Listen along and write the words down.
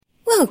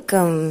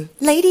Welcome,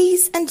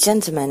 ladies and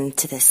gentlemen,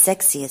 to the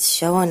sexiest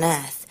show on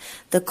earth,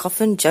 the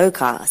Coffin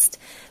JoCast,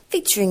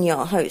 featuring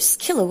your hosts,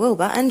 Killer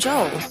Wilbur and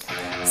Joel.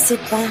 Sit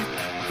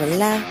back,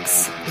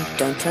 relax, and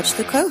don't touch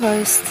the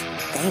co-host.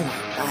 They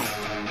might bite.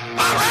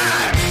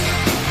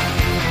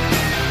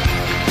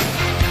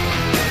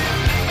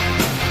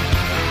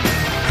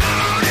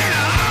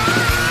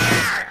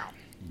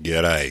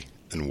 G'day,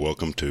 and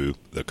welcome to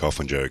the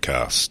Coffin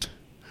JoCast.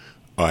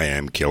 I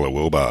am Killer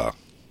Wilbur.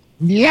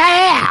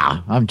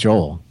 Yeah! I'm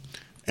Joel.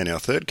 And our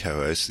third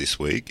co-host this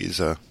week is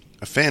a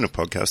fan of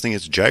podcasting.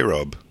 It's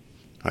JRob.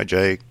 Hi,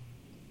 Jay.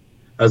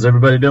 How's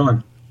everybody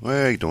doing?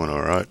 Well, you're doing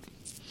all right.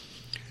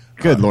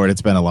 Good Lord,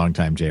 it's been a long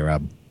time,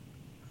 JRob.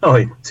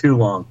 Oh, too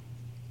long.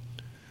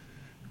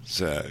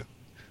 So,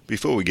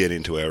 before we get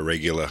into our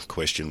regular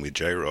question with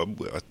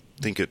JRob, I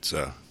think it's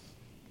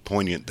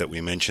poignant that we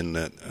mention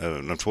that,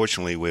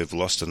 unfortunately, we've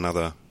lost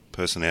another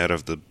person out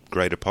of the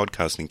greater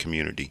podcasting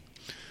community.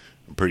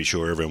 I'm pretty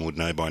sure everyone would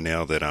know by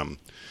now that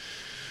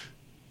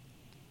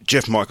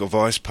Jeff Michael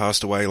Weiss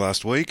passed away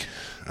last week.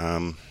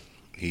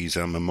 His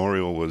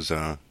memorial was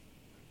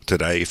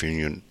today, if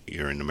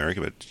you're in America,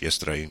 but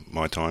yesterday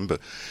my time. But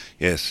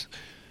yes,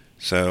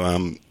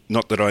 so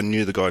not that I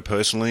knew the guy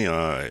personally.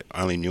 I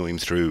only knew him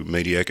through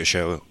Mediocre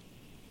Show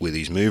with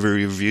his movie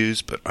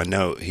reviews, but I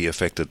know he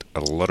affected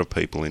a lot of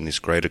people in this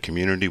greater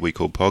community we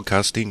call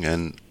podcasting,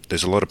 and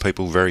there's a lot of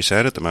people very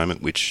sad at the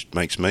moment, which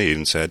makes me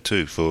even sad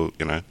too, for,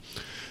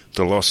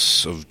 the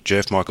loss of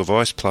Jeff Michael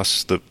Weiss,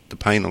 plus the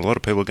pain a lot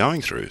of people are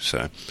going through.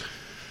 So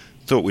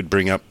thought we'd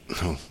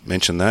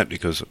mention that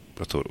because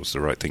I thought it was the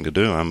right thing to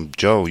do.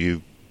 Joel,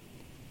 you...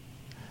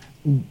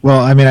 Well,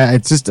 I mean,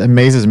 it just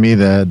amazes me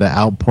the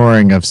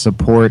outpouring of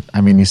support.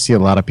 I mean, you see a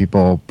lot of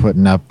people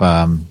putting up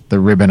the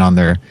ribbon on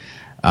their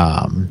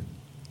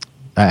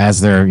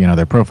as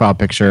their profile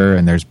picture,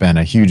 and there's been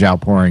a huge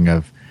outpouring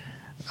of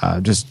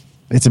just.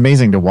 It's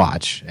amazing to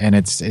watch, and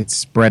it's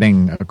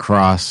spreading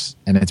across,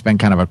 and it's been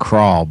kind of a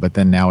crawl, but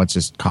then now it's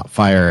just caught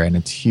fire, and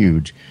it's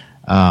huge.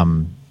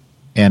 And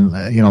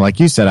like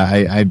you said,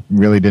 I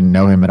really didn't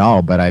know him at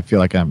all, but I feel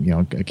like I'm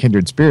a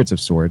kindred spirits of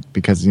sorts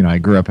because I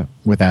grew up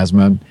with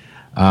asthma,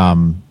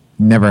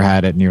 never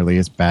had it nearly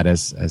as bad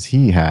as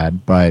he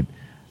had, but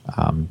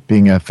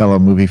being a fellow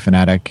movie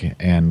fanatic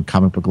and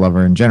comic book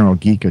lover in general,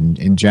 geek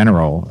in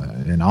general,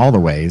 in all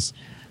the ways,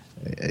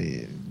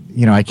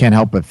 I can't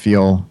help but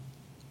feel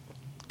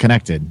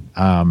connected.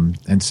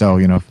 And so,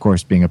 of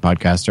course, being a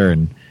podcaster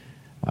and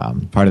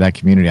part of that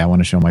community, I want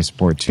to show my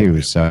support too.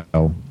 Yep.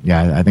 So,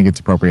 yeah, I think it's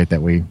appropriate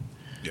that we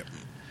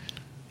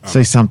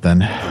say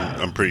something.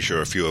 I'm pretty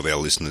sure a few of our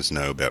listeners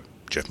know about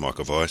Jeff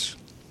Michael Weiss,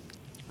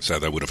 so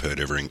they would have heard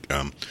everything.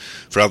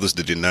 For others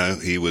that didn't know,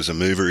 he was a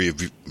movie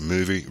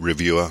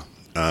reviewer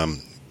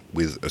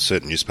with a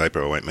certain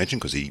newspaper I won't mention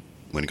because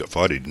when he got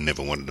fired, he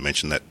never wanted to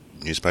mention that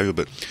newspaper,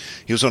 but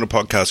he was on a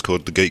podcast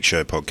called The Geek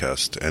Show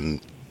Podcast,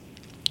 and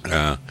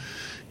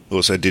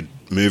also did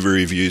movie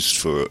reviews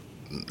for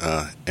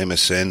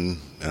MSN,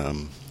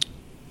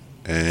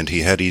 and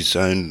he had his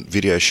own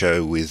video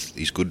show with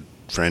his good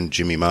friend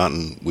Jimmy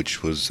Martin,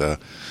 which was now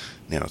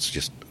it's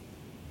just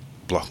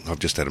block. I've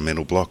just had a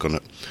mental block on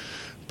it,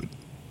 but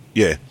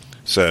yeah.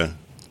 So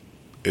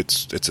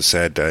it's a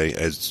sad day.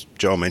 As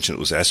Joel mentioned, it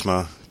was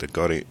asthma that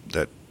got it.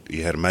 That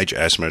he had a major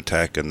asthma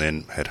attack and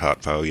then had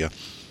heart failure.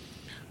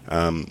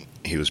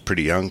 He was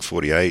pretty young,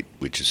 48,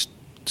 which is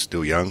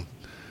still young.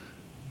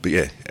 But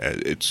yeah,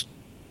 it's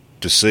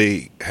to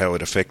see how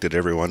it affected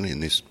everyone in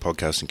this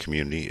podcasting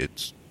community.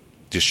 It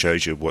just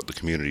shows you what the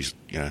community's,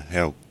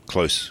 how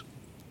close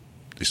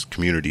this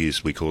community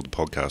is. We call the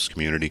podcast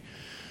community.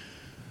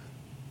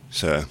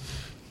 So,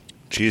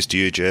 cheers to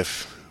you,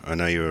 Jeff. I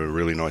know you're a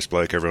really nice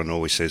bloke. Everyone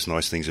always says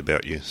nice things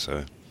about you.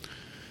 So,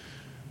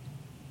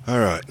 all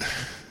right,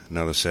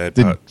 another sad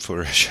part for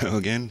our show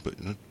again. But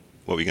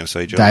what were you going to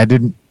say, Joe? I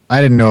didn't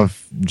know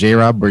if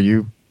JRob, were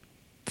you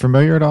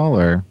familiar at all,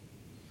 or?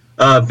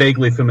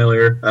 Vaguely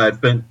familiar.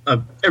 I've been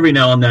every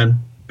now and then,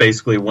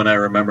 basically when I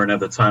remember and have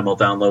the time, I'll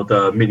download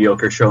the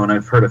Mediocre Show, and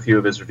I've heard a few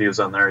of his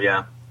reviews on there.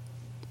 Yeah.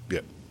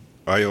 Yeah,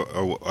 I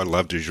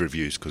loved his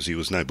reviews because he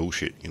was no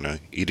bullshit.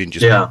 He didn't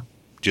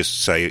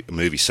just say a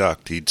movie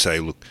sucked. He'd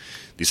say, look,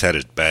 this had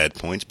its bad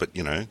points, but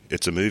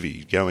it's a movie.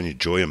 You go and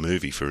enjoy a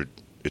movie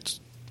it's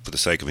for the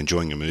sake of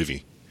enjoying a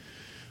movie.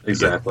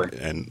 Exactly.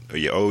 And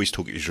I always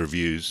took his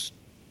reviews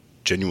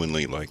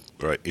genuinely. Like,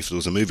 right, if there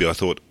was a movie I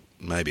thought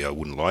maybe I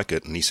wouldn't like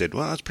it, and he said,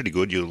 well, that's pretty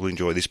good, you'll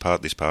enjoy this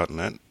part, and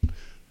that,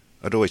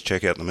 I'd always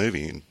check out the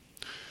movie.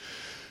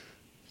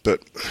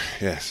 But,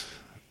 yes,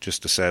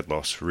 just a sad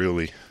loss,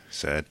 really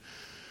sad.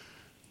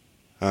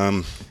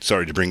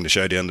 Sorry to bring the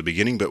show down the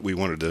beginning, but we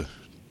wanted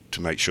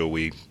to make sure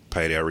we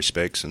paid our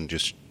respects and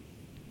just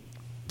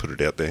put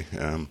it out there.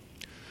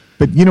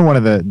 But one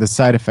of the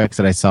side effects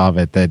that I saw of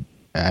it that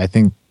I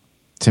think,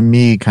 to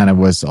me, kind of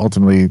was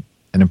ultimately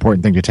an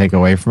important thing to take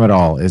away from it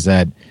all is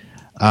that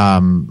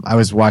I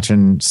was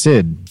watching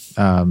Sid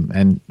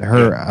and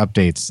her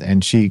updates,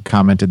 and she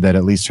commented that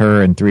at least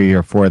her and 3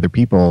 or 4 other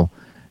people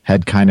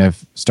had kind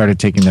of started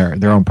taking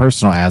their own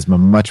personal asthma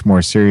much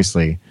more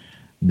seriously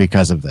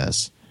because of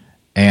this.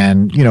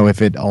 And, you know,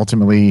 if it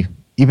ultimately,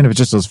 even if it's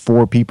just those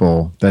 4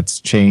 people that's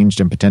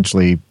changed and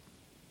potentially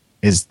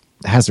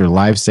has their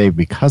lives saved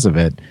because of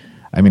it,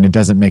 I mean, it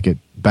doesn't make it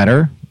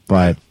better,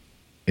 but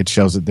it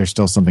shows that there's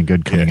still something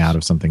good coming out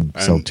of something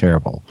so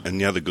terrible.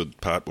 And the other good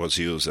part was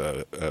he was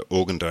an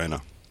organ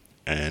donor,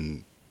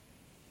 and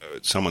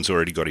someone's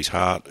already got his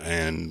heart,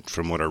 and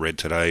from what I read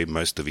today,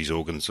 most of his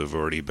organs have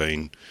already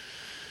been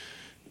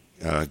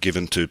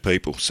given to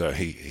people, so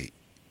he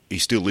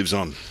still lives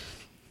on.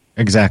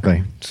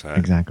 Exactly. So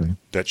exactly.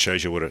 That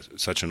shows you what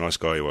such a nice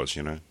guy he was,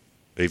 you know.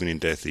 Even in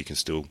death, he can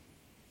still...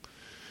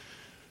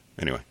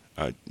 Anyway,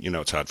 you know,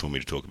 it's hard for me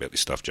to talk about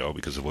this stuff, Joel,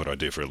 because of what I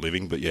do for a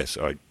living, but yes,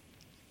 it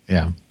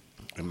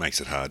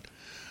makes it hard.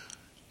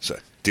 So,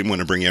 didn't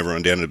want to bring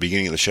everyone down at the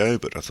beginning of the show,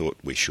 but I thought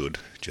we should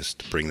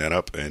just bring that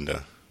up and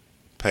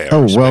pay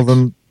our respects. Well,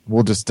 then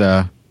we'll just...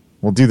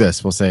 we'll do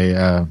this. We'll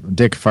say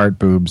dick, fart,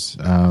 boobs.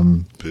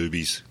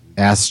 Boobies.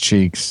 Ass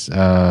cheeks.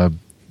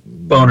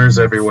 Boners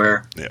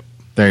everywhere. Yep.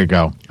 There you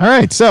go. All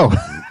right, so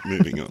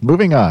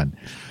moving on.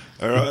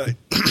 All right,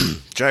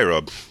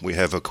 JRob, we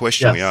have a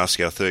question we ask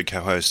our third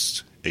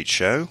co-host each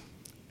show.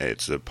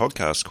 It's a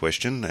podcast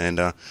question, and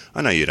I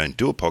know you don't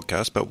do a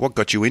podcast, but what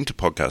got you into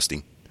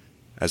podcasting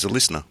as a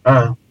listener?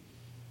 I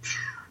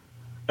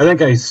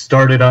think I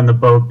started on the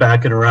boat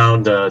back in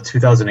around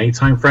 2008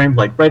 timeframe,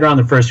 like right around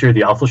the first year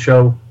the Alpha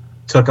Show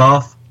took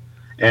off,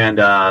 and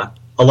a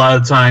lot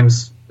of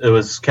times it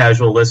was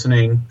casual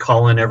listening,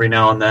 call in every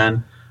now and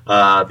then.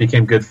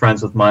 Became good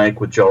friends with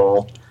Mike, with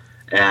Joel,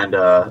 and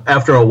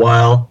after a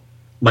while,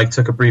 Mike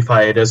took a brief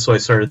hiatus, so I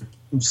started.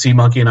 Sea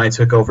Monkey and I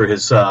took over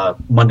his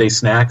Monday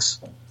snacks,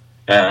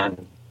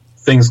 and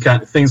things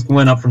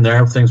went up from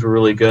there. Things were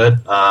really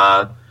good.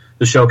 The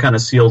show kind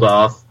of sealed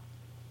off,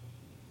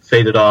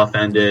 faded off,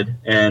 ended,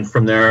 and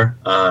from there,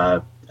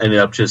 ended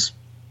up just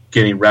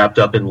getting wrapped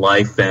up in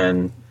life.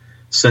 And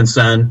since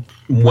then,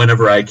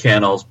 whenever I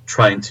can, I'll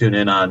try and tune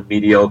in on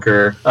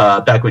Mediocre.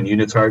 Back when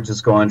Unitards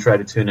was going, try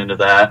to tune into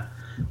that,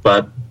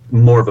 but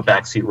more of a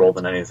backseat role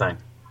than anything.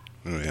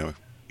 Oh yeah,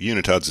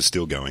 Unitards are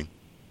still going.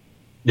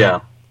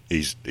 Yeah,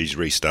 he's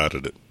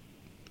restarted it.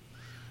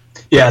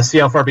 Yeah, see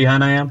how far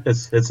behind I am?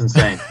 It's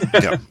insane.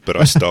 Yeah, but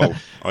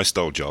I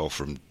stole Joel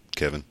from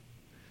Kevin,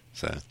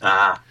 so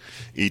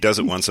he does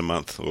it once a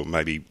month, or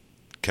maybe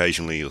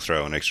occasionally he'll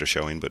throw an extra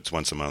show in, but it's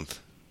once a month.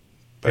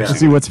 Yeah.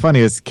 See, what's funny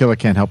is Killer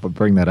can't help but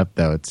bring that up,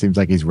 though. It seems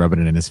like he's rubbing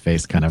it in his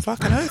face, kind of.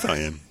 Fucking oath I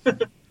am.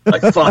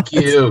 Like, fuck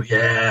you,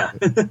 yeah.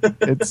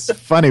 It's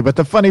funny, but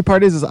the funny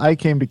part is I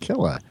came to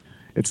Killer.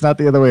 It's not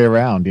the other way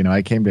around. You know,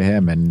 I came to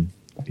him, and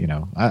you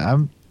know,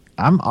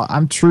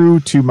 I'm true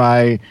to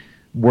my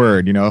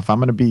word. You know, if I'm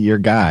going to be your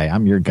guy,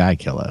 I'm your guy,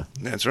 Killer.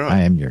 That's right.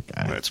 I am your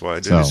guy. That's why I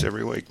do this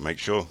every week. Make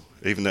sure,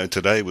 even though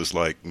today was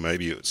like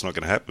maybe it's not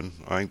going to happen,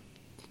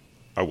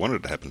 I want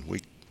it to happen. We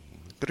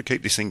got to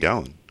keep this thing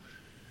going.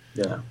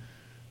 Yeah.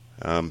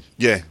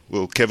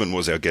 Well, Kevin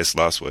was our guest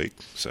last week,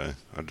 so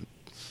I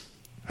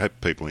hope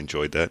people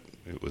enjoyed that.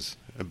 It was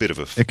a bit of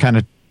a... It kind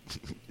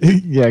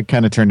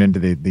of turned into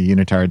the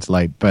Unitards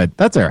light, but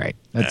that's all right.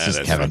 That's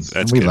just Kevin.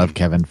 We love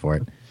Kevin for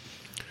it.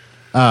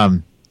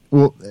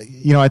 Well,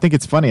 you know, I think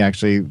it's funny,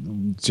 actually.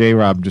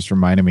 JRob just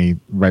reminded me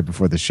right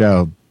before the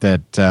show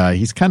that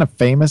he's kind of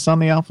famous on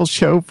the Awful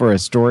Show for a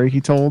story he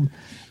told.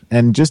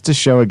 And just to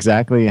show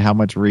exactly how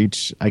much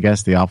reach, I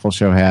guess, the Awful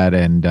Show had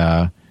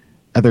and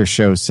other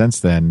shows since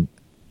then,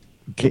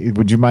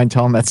 would you mind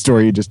telling that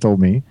story you just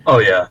told me? Oh,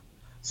 yeah.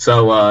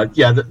 So,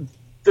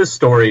 this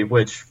story,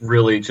 which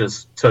really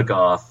just took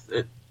off,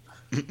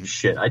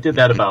 I did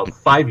that about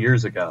 5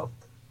 years ago.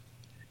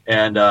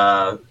 And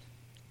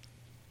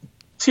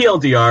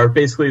TLDR,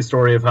 basically a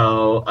story of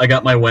how I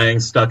got my wang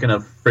stuck in a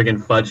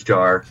friggin' fudge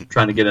jar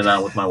trying to get it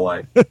out with my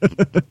wife.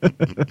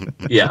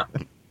 Yeah.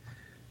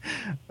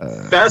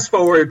 Fast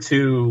forward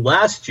to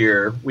last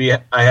year,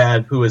 I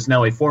had, who is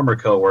now a former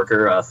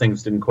coworker,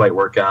 things didn't quite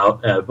work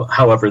out.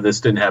 However, this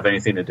didn't have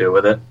anything to do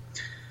with it.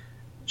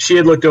 She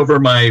had looked over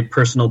my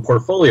personal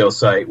portfolio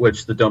site,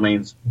 which the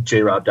domain's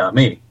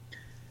jrob.me,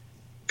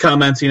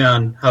 commenting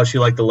on how she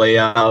liked the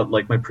layout,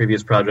 like my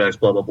previous projects,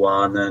 blah, blah,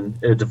 blah, and then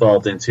it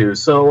devolved into,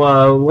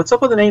 so what's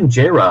up with the name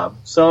JRob?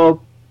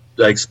 So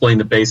I explained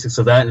the basics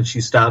of that, and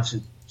she stopped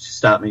me.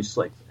 She's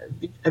like,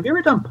 have you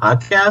ever done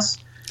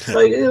podcasts?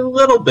 Like, a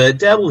little bit,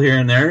 dabble here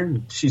and there.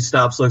 And she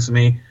stops, looks at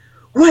me.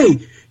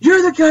 Wait,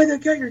 you're the guy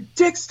that got your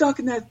dick stuck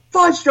in that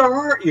fudge jar,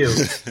 aren't you?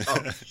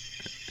 Oh,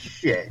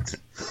 shit.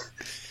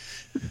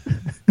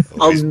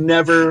 I'll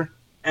never,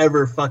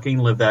 ever fucking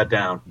live that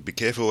down. Be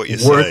careful what you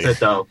say. Worth it,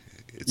 though.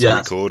 It's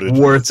recorded.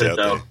 Worth it,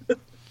 though.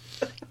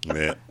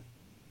 Yeah.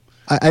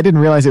 I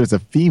didn't realize it was a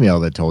female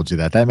that told you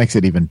that. That makes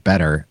it even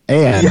better.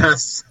 And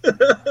yes.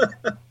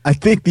 I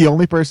think the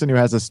only person who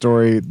has a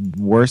story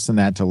worse than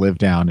that to live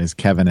down is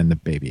Kevin and the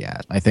baby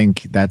at. I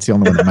think that's the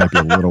only one that might be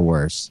a little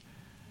worse.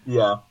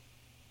 Yeah.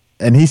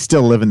 And he's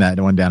still living that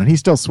one down. And he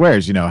still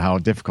swears, you know, how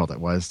difficult it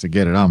was to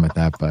get it on with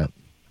that. But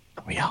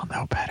we all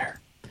know better.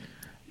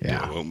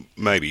 Yeah. Well,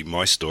 maybe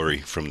my story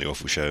from the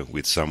awful show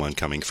with someone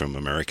coming from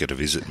America to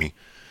visit me.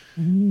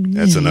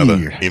 That's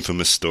another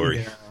infamous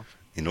story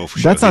in awful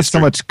show That's not history.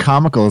 so much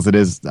comical as it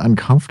is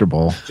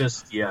uncomfortable.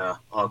 Just,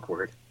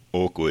 awkward.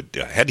 Awkward.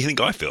 How do you think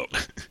I felt?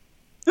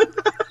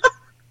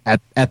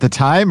 At the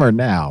time or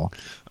now?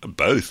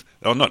 Both.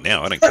 Oh, not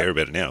now. I don't care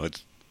about it now.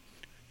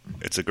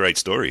 It's a great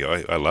story.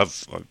 I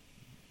love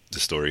the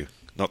story.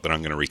 Not that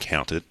I'm going to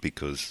recount it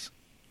because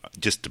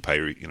just to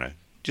pay,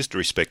 just to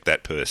respect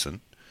that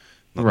person.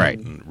 Not Right.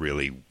 that I didn't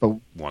really But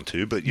want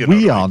to, but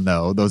we all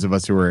know, those of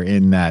us who are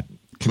in that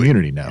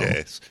community know.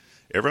 Yes.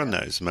 Everyone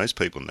knows. Most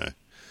people know.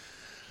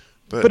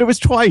 But it was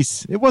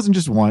twice. It wasn't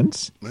just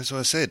once. That's what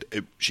I said.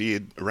 She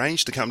had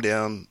arranged to come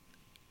down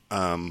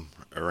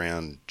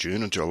around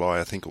June or July,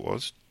 I think it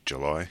was.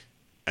 July.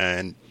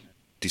 And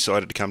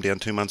decided to come down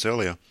 2 months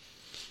earlier.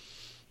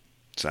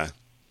 So,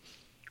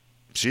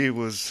 she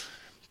was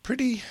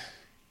pretty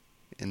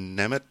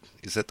enamored.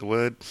 Is that the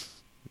word?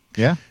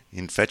 Yeah.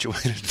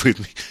 Infatuated with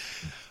me.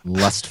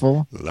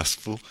 Lustful.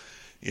 Lustful.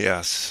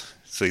 Yes.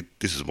 See,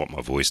 this is what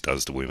my voice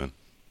does to women.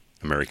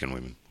 American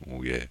women.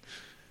 Oh, yeah.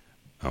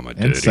 I'm a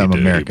And some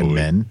dirty American boy.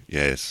 men.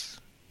 Yes.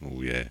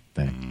 Oh, yeah.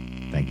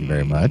 Thank you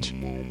very much.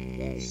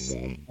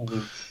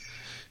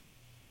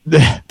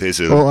 There's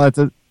a Well,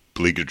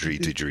 obligatory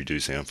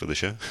didgeridoo sound for the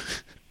show.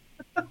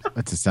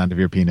 that's the sound of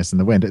your penis in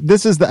the wind.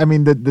 This is the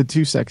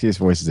two sexiest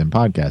voices in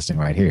podcasting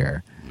right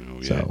here.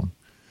 Oh, yeah. So,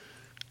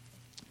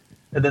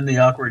 And then the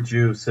awkward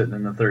Jew sitting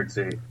in the third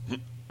seat.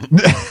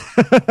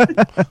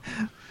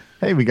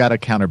 hey, we got a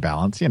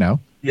counterbalance,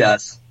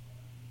 Yes.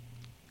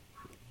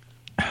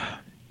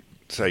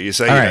 So you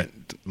say All you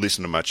right. don't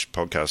listen to much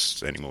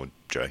podcasts anymore,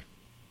 Jay?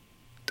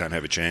 Don't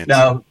have a chance?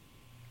 Now,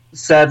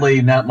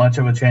 sadly, not much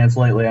of a chance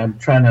lately. I'm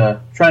trying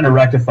to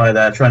rectify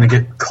that, trying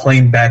to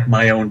claim back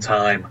my own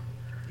time.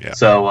 Yeah.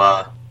 So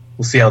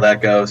we'll see how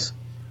that goes.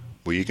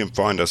 Well, you can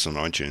find us on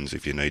iTunes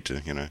if you need to,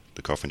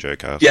 the Coffin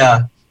JRob.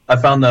 Yeah, I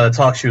found the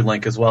TalkShoe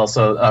link as well.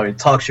 So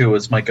TalkShoe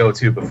was my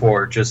go-to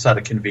before, just out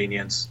of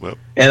convenience Well,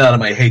 and out of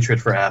my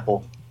hatred for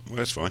Apple.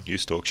 that's fine.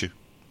 Use TalkShoe.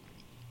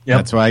 Yep.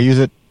 That's why I use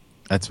it.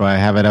 That's why I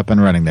have it up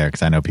and running there,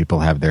 because I know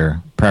people have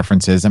their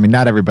preferences. I mean,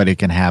 not everybody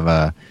can have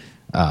a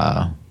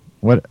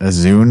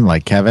Zune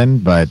like Kevin,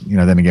 but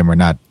then again, we're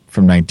not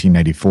from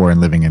 1994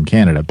 and living in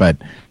Canada. But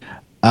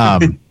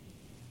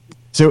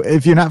so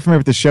if you're not familiar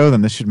with the show,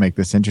 then this should make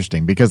this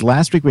interesting, because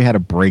last week we had a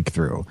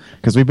breakthrough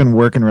because we've been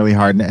working really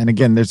hard. And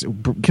again,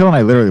 Kill and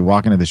I literally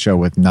walk into the show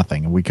with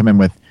nothing, and we come in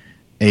with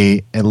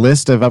a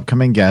list of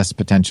upcoming guests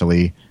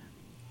potentially.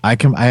 I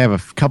have a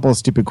couple of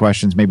stupid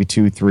questions, maybe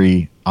 2,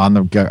 3 on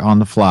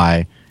the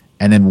fly,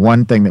 and then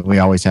one thing that we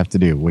always have to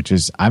do, which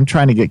is I'm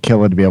trying to get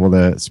Killa to be able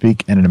to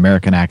speak in an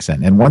American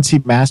accent. And once he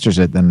masters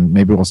it, then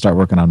maybe we'll start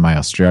working on my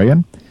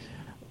Australian.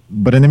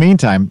 But in the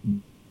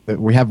meantime,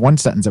 we have one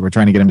sentence that we're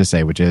trying to get him to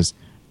say, which is,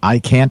 I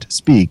can't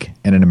speak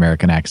in an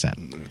American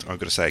accent. I've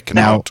got to say,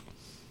 cannot.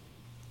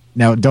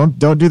 Now, don't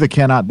do the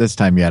cannot this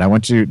time yet. I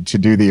want you to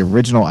do the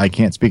original I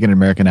can't speak in an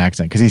American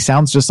accent, because he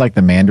sounds just like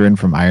the Mandarin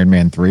from Iron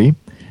Man 3.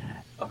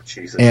 Oh,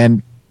 Jesus.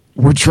 And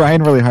we're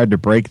trying really hard to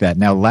break that.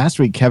 Now, last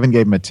week, Kevin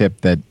gave him a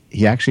tip that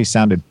he actually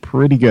sounded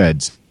pretty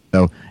good.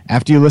 So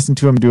after you listen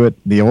to him do it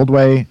the old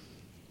way,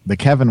 the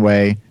Kevin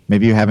way,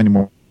 maybe you have any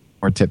more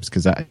tips,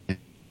 because I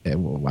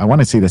want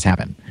to see this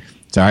happen.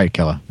 So, all right,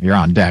 Killa, you're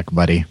on deck,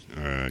 buddy.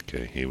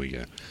 Okay, here we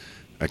go.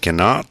 I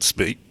can't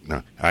speak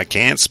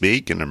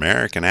an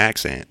American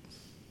accent.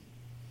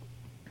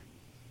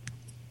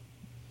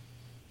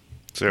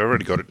 So I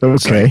already got it.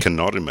 Okay.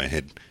 Cannot in my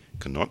head.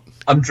 Cannot.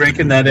 I'm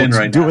drinking that in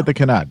right Do now. it with the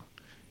cannot.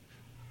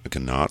 I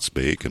cannot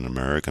speak an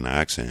American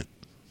accent.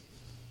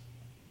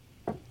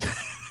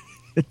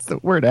 It's the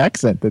word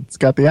accent that's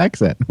got the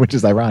accent, which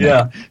is ironic.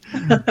 Yeah.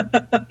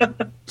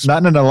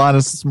 Not in an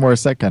Alanis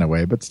Morissette kind of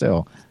way, but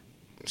still.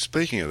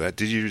 Speaking of that,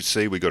 did you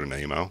see we got an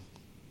email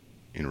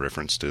in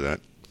reference to that?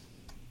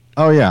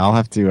 Oh, yeah, I'll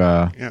have to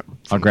Yeah.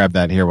 I'll grab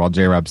that here while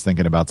JRob's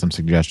thinking about some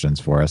suggestions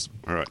for us.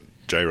 All right,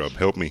 JRob,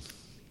 help me.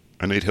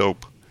 I need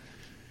help.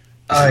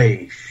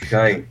 Aye.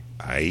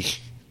 Aye.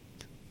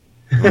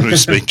 I want to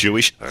speak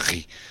Jewish.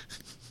 Aye.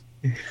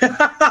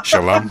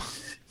 Shalom.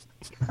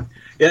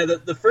 Yeah,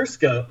 the first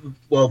go,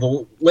 well,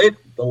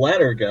 the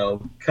latter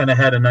go kind of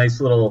had a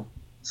nice little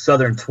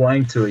southern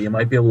twang to it. You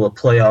might be able to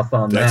play off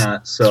on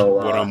that. So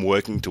what I'm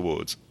working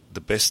towards.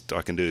 The best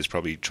I can do is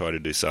probably try to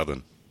do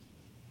Southern.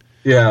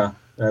 Yeah,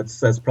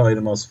 that's probably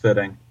the most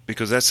fitting.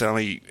 Because that's the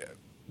only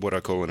what I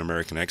call an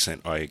American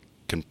accent I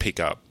can pick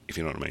up, if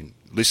you know what I mean.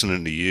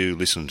 Listening to you,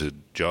 listening to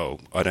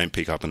Joel, I don't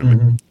pick up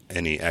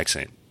any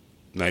accent.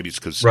 Maybe it's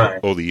because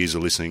all the years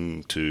of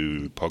listening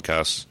to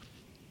podcasts.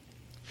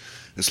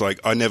 It's like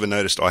I never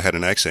noticed I had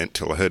an accent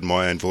till I heard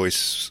my own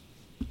voice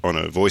on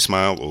a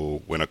voicemail or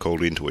when I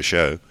called into a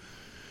show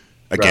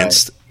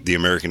against the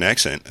American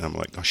accent. And I'm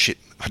like, oh, shit,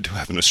 I do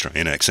have an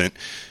Australian accent.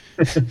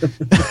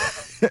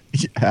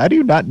 How do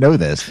you not know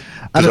this?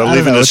 Because I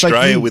live in It's like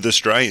Australia with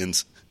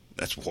Australians.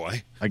 That's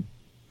why.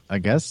 I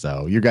guess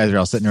so. You guys are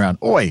all sitting around.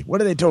 Oi,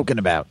 what are they talking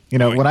about? You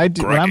know, Oi, when I'm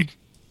crikey.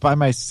 by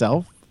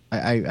myself,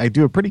 I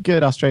do a pretty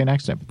good Australian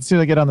accent, but as soon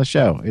as I get on the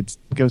show, it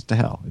goes to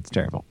hell. It's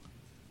terrible.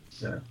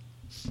 Yeah.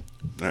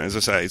 No, as I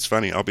say, it's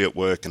funny. I'll be at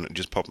work and it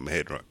just pop in my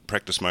head, right?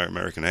 Practice my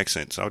American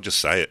accent. So I'll just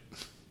say it.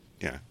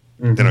 Yeah.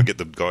 Mm-hmm. Then I'll get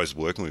the guys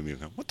working with me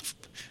and go, what the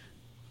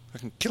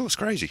fucking Killer's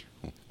crazy.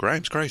 Or,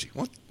 Graham's crazy.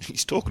 What?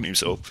 He's talking to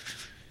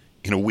himself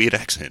in a weird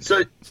accent.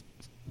 So,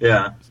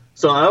 yeah.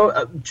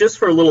 So just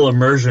for a little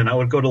immersion, I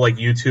would go to like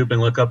YouTube and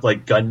look up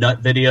like gun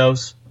nut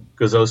videos,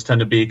 because those tend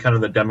to be kind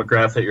of the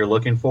demographic that you're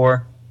looking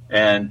for,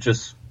 and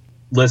just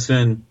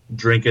listen,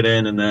 drink it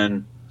in, and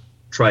then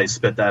try to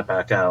spit that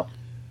back out.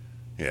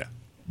 Yeah.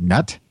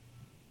 Nut?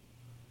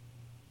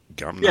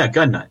 Gun nut. Yeah,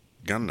 gun nut.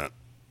 Gun nut.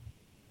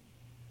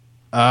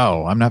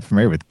 Oh, I'm not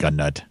familiar with gun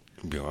nut.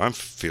 Yeah, I'm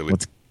feeling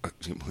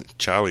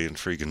Charlie and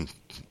freaking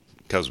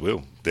Cuz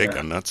Will. They're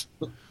gun nuts.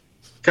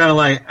 Kind of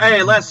like,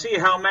 hey, let's see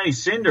how many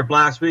cinder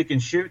blocks we can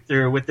shoot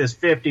through with this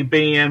 50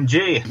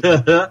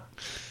 BMG.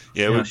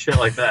 Yeah, shit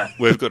like that.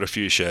 We've got a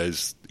few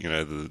shows,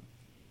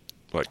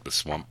 like the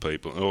Swamp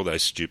People, all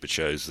those stupid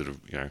shows that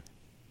have,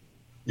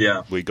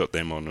 Yeah. we got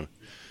them on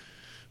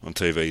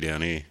TV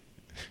down here.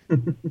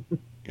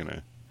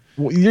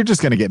 Well, you're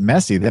just going to get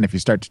messy then if you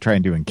start to try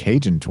and doing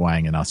Cajun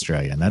twang in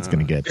Australia, and that's going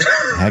to get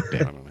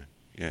hectic. I don't know.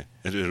 Yeah,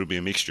 it'll be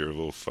a mixture of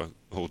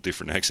all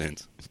different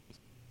accents.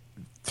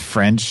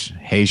 French,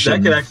 Haitian.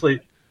 That could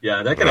actually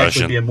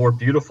Russian. be a more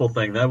beautiful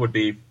thing. That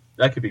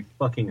could be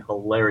fucking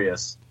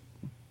hilarious.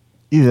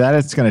 Either that or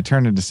it's going to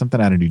turn into something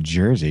out of New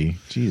Jersey.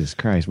 Jesus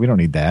Christ, we don't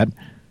need that.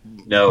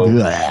 No.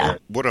 Blech.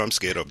 What I'm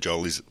scared of,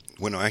 Joel, is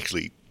when I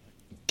actually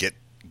get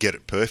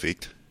it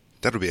perfect,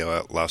 that'll be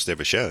our last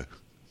ever show.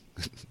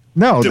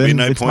 No, There'll then be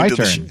no it's point my to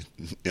the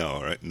turn. show. Oh,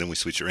 all right, and then we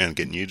switch around,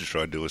 getting you to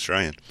try to do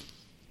Australian.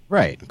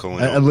 Right.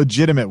 A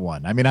legitimate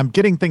one. I mean, I'm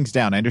getting things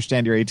down. I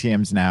understand your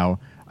ATMs now.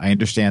 I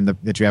understand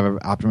that you have an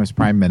Optimus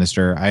Prime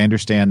Minister. I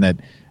understand that,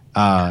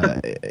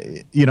 that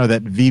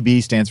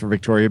VB stands for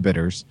Victoria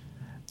Bitters.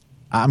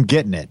 I'm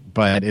getting it,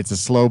 but it's a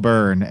slow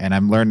burn, and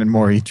I'm learning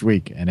more each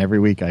week. And every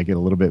week I get a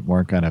little bit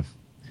more kind of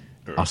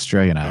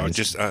Australianized.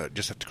 No,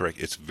 just have to correct.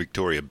 It's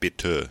Victoria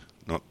Bitter.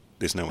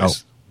 There's no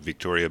S.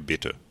 Victoria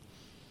Bitter.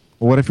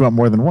 Well, what if you want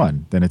more than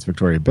one? Then it's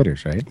Victoria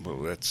Bitters, right? Well,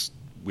 that's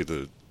with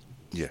a...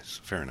 Yes,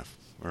 fair enough.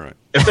 All right.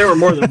 If there were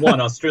more than one,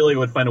 Australia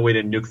would find a way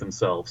to nuke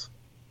themselves.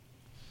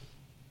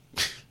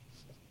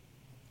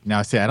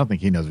 Now, see, I don't think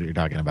he knows what you're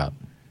talking about.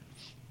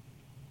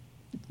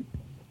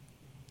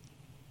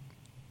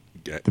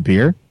 The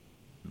beer?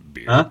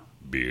 Beer. Huh?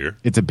 Beer.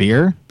 It's a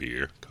beer?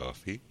 Beer.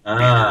 Coffee.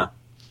 Ah.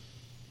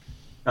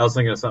 I was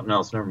thinking of something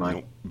else. Never mind.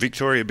 No,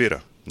 Victoria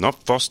Bitter.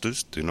 Not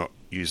Foster's. Do not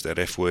use that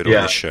F word on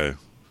this show.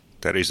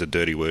 That is a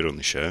dirty word on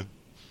the show.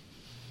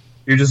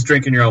 You're just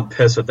drinking your own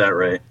piss at that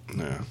rate.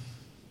 No.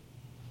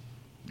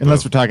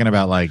 Unless we're talking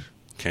about, like...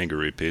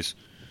 Kangaroo piss.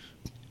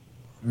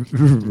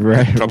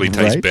 Right. Probably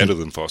tastes right? better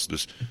than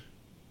Foster's.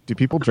 Do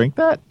people drink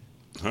that?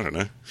 I don't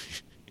know.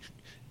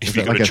 If Is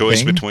you've that got like a a choice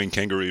thing? between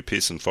kangaroo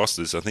piss and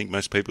Foster's, I think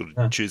most people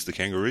choose the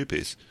kangaroo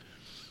piss.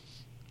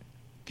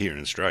 Here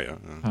in Australia.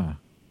 Huh.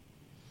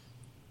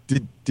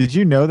 Did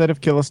you know that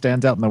if Killa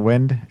stands out in the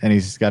wind and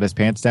he's got his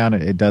pants down,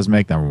 it does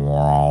make the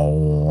wow,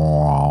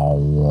 wow,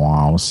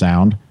 wow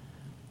sound?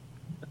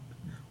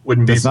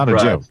 Wouldn't be It's not a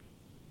surprised. joke.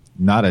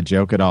 Not a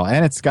joke at all.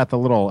 And it's got the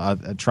little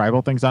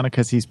tribal things on it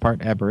because he's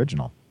part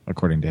Aboriginal,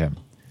 according to him.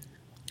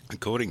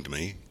 According to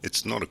me,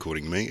 it's not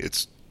according to me.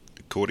 It's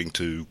according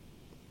to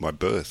my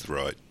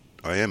birthright.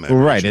 I am Well,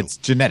 Aboriginal. right, it's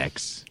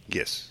genetics.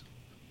 Yes.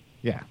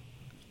 Yeah.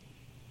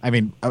 I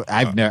mean,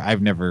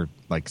 I've never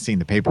like seen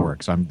the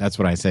paperwork, so that's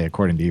what I say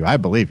according to you. I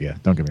believe you.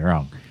 Don't get me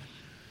wrong.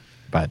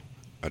 But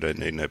I don't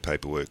need no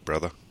paperwork,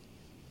 brother.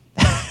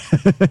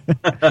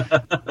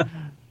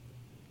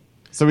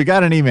 so we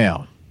got an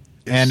email,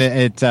 Yes. and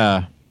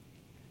it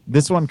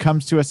this one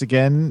comes to us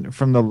again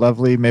from the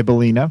lovely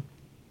Mabelina.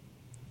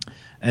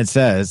 And it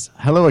says,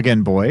 "Hello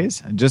again,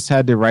 boys. I just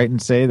had to write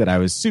and say that I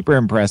was super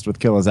impressed with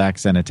Killa's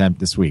accent attempt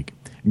this week.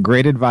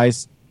 Great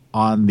advice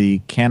on the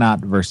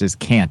cannot versus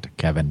can't,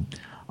 Kevin.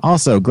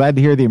 Also, glad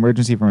to hear the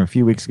emergency from a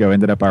few weeks ago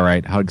ended up all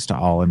right. Hugs to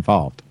all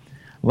involved.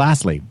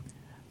 Lastly,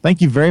 thank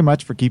you very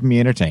much for keeping me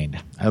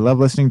entertained. I love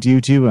listening to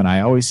you two, and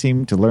I always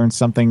seem to learn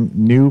something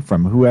new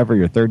from whoever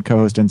your third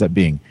co-host ends up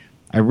being.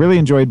 I really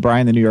enjoyed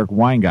Brian, the New York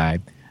wine guy,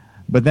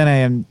 but then I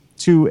am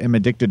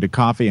addicted to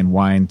coffee and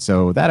wine,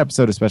 so that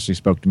episode especially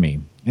spoke to me.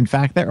 In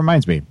fact, that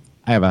reminds me,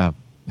 I have a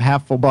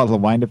half full bottle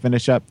of wine to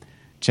finish up.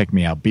 Check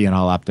me out, being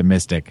all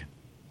optimistic.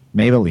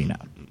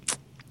 Mabelina."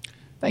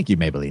 Thank you,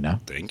 Mabelina.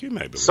 Thank you,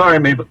 Mabel. Sorry,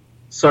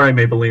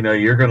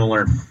 Mabelina, you're going to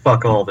learn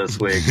fuck all this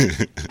week.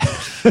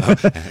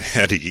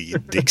 How to get your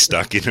dick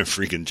stuck in a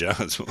freaking jar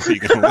is what you're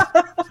going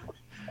to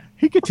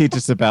He could teach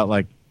us about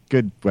like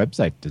good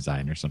website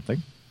design or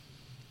something.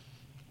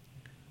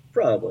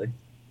 Probably.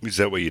 Is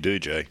that what you do,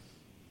 Jay?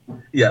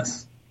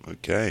 Yes.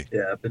 Okay.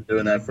 Yeah, I've been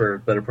doing that for a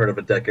better part of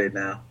a decade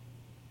now.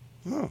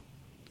 Oh,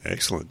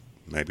 excellent.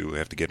 Maybe we'll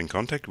have to get in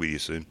contact with you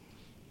soon.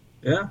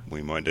 Yeah,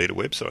 We might need a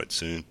website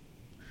soon.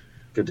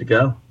 good to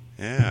go.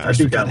 Yeah. I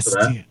do down for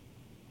that.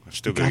 I've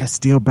still Got to got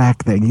steal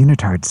back the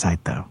Unitard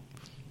site, though.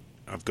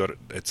 I've got it.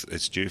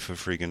 It's due for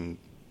friggin'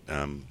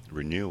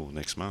 renewal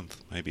next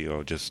month. Maybe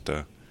I'll just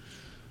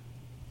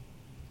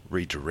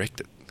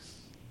redirect it.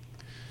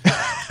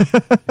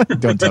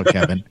 Don't tell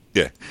Kevin.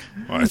 Yeah,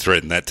 well, I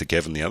threatened that to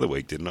Kevin the other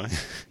week, didn't I?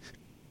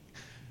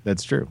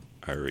 That's true.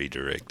 I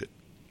redirect it.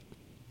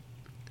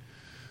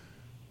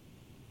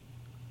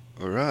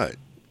 All right.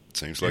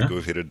 Seems like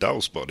we've hit a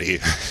dull spot here.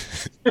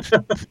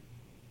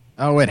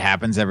 Oh, it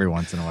happens every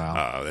once in a while.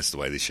 Oh, that's the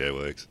way this show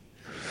works.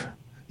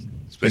 Things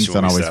Especially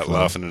when don't we always start flow.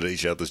 laughing at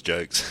each other's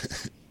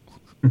jokes.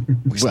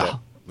 We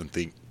stop and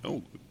think,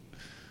 oh.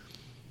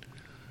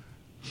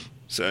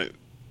 So,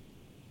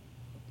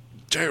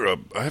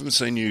 JRob, I haven't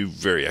seen you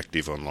very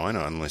active online,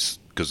 unless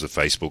because of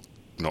Facebook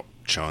not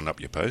showing up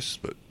your posts,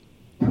 but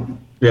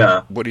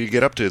Yeah. what do you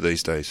get up to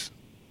these days?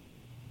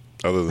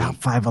 Other than...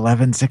 About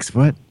 5'11", 6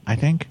 foot, I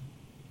think.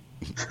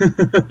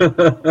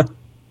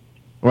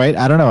 Wait,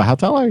 I don't know. How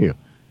tall are you?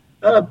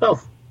 About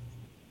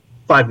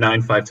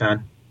 5'9",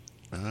 5'10".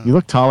 You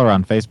look taller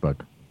on Facebook.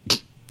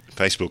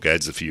 Facebook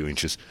adds a few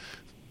inches.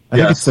 I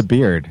think Yes. it's the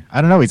beard.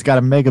 I don't know. He's got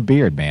a mega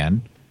beard,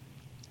 man.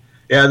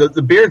 Yeah,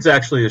 the beard's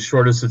actually the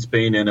shortest it's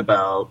been in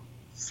about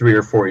 3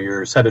 or 4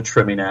 years. Had a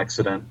trimming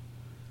accident.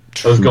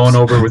 I was going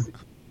over with...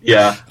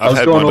 Yeah, I I've was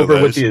had going one of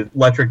over with those. the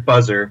electric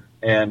buzzer,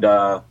 and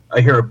I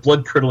hear a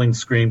blood-curdling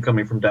scream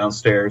coming from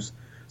downstairs.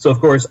 So, of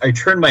course, I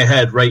turned my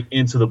head right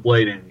into the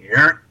blade, and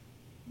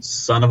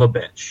son of a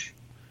bitch.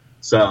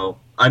 So,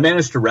 I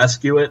managed to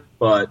rescue it,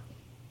 but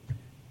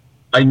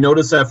I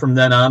noticed that from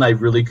then on, I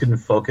really couldn't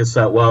focus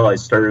that well. I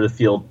started to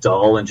feel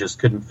dull and just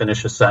couldn't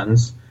finish a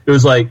sentence. It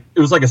was like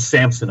a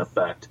Samson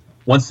effect.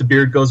 Once the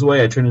beard goes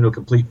away, I turn into a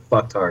complete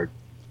fucktard.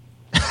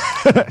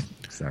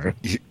 Sorry.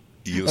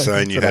 You're That's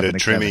saying you what had a happened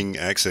to Kevin. trimming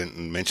accent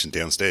and mentioned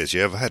downstairs.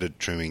 You ever had a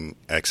trimming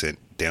accent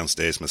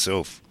downstairs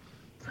myself?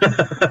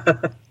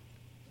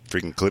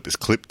 Freaking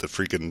clipped the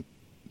freaking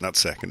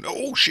nutsack and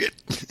oh shit!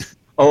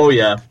 Oh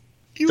yeah,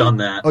 done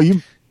that. Oh,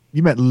 you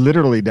meant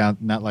literally down,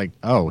 not like,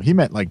 oh, he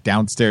meant like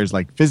downstairs,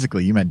 like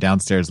physically. You meant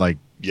downstairs, like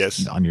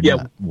Yes, on your Yeah.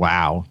 nut.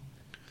 Wow.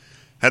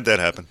 had that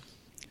happen.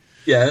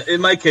 Yeah,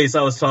 in my case,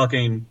 I was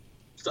talking.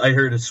 I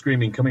heard a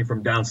screaming coming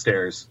from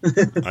downstairs.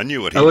 I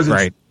knew what he I wasn't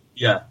Right.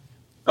 Yeah,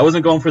 I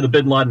wasn't going for the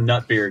Bin Laden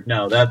nut beard.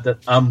 No, that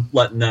I'm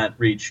letting that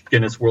reach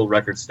Guinness World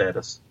Record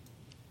status.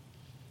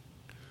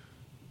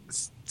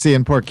 See,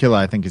 and poor Killa,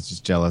 I think is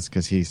just jealous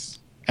because he's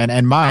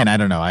and mine. I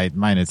don't know.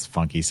 Mine is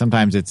funky.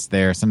 Sometimes it's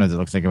there. Sometimes it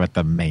looks like I'm at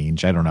the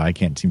mange. I don't know. I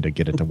can't seem to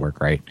get it to work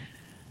right.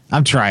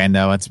 I'm trying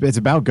though. It's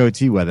about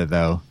goatee weather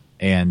though,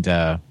 and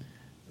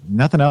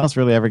nothing else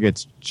really ever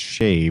gets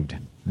shaved.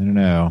 I don't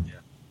know.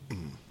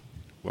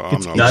 Well, I'm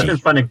It's not. No, I've allowed, been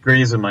finding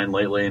grease in mine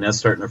lately, and that's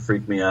starting to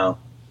freak me out.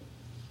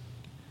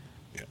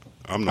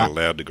 I'm not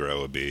allowed to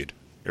grow a beard.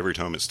 Every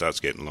time it starts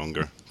getting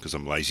longer, because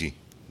I'm lazy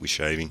with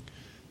shaving,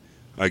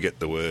 I get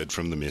the word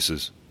from the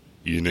missus: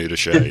 "You need a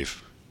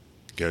shave.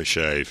 Go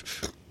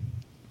shave."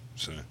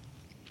 So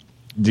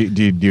Do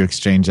you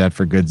exchange that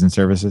for goods and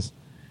services?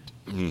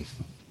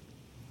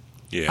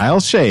 yeah, I'll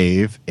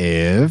shave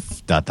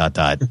if ... I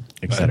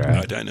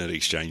etc. don't know to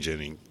exchange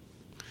anything.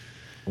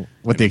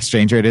 What the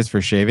exchange rate is for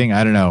shaving?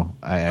 I don't know.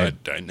 I I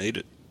don't need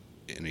it.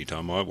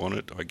 Anytime I want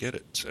it, I get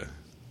it. So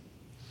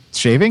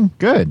shaving?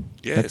 Good.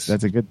 Yes.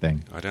 That's a good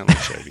thing. I don't like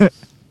shaving.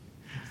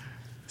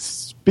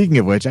 Speaking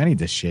of which, I need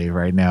to shave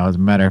right now, as a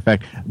matter of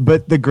fact.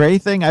 But the gray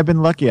thing, I've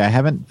been lucky. I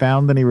haven't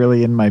found any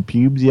really in my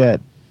pubes yet.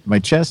 My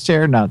chest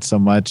hair, not so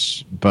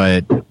much.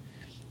 But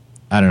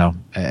I don't know.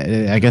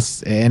 I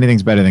guess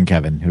anything's better than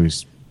Kevin,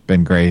 who's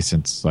been gray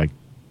since like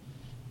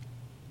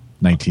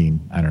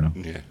 19. I don't know.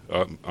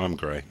 Yeah, I'm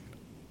grey.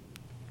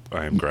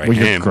 I am grey Well,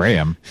 you're ham.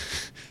 Graham.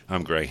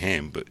 I'm grey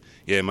ham, but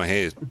yeah, my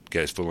hair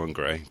goes full on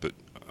grey, but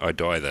I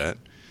dye that.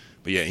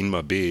 But yeah, in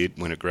my beard,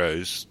 when it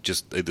grows,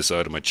 just either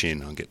side of my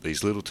chin, I'll get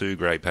these little 2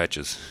 grey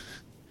patches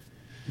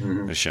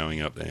are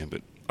showing up there.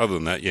 But other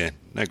than that, yeah,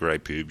 no grey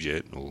pubes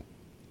yet or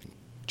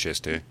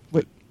chest hair.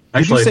 Wait,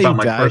 Actually, I say found you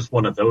my dyed- first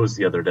one of those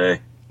the other day.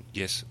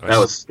 Yes, That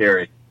was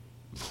scary.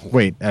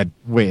 wait, and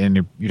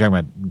you're talking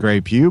about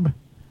gray pube?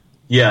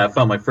 Yeah, I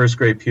found my first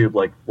gray pube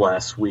like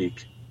last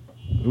week.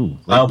 Ooh,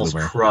 I almost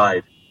bloomer.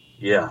 cried.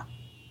 Yeah.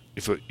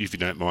 If you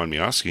don't mind me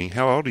asking,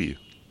 how old are you?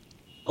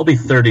 I'll be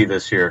 30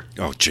 this year.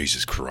 Oh,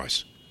 Jesus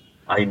Christ!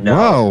 I know.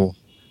 Whoa.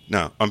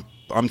 No,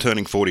 I'm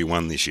turning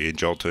 41 this year.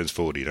 Joel turns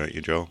 40, don't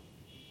you, Joel?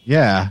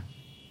 Yeah.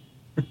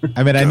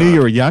 I mean, I knew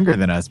you were younger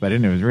than us, but I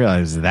didn't even realize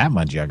it was that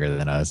much younger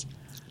than us.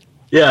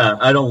 Yeah,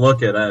 I don't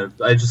look it.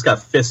 I just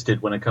got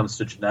fisted when it comes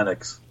to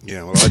genetics.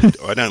 Yeah, well,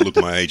 I don't look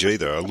my age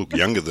either. I look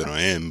younger than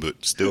I am,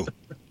 but still,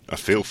 I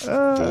feel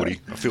 40.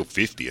 I feel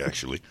 50,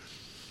 actually,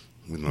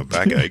 with my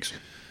back aches.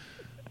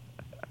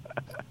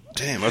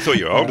 Damn, I thought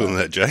you were older than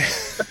that, Jay.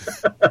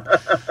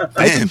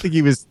 I didn't think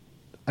he was.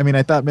 I mean,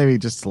 I thought maybe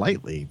just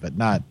slightly, but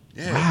not.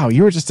 Yeah. Wow,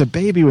 you were just a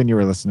baby when you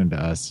were listening to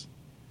us.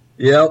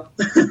 Yep.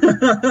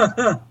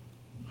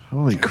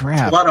 Holy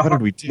crap! A lot of what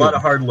did we do? lot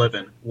of hard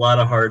living. A lot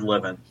of hard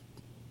living.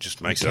 Just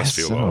makes I us guess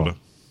feel so. older.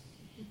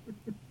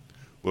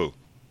 Well,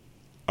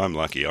 I'm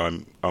lucky.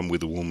 I'm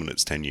with a woman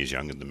that's 10 years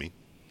younger than me,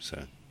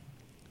 so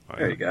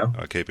There you go.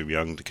 I keep him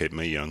young to keep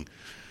me young.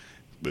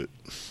 But,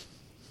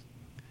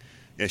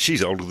 yeah,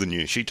 she's older than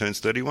you. She turns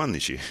 31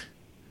 this year.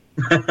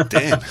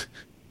 Damn.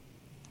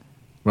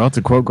 Well,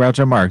 to quote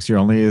Groucho Marx, you're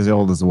only as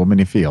old as the woman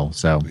you feel.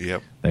 So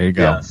Yep. there you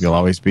go. Yes. You'll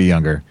always be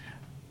younger.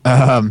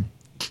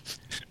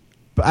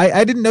 But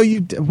I didn't know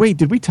you. Wait,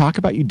 did we talk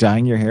about you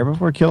dyeing your hair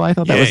before, Kill? I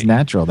thought that was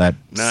natural. That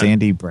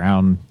sandy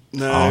brown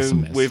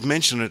awesomeness. We've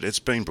mentioned it. It's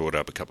been brought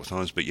up a couple of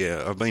times, but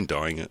yeah, I've been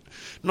dyeing it.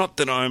 Not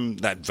that I'm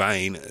that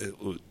vain.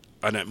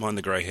 I don't mind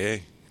the grey hair.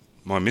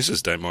 My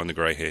missus don't mind the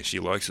grey hair. She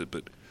likes it,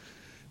 but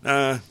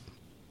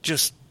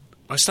just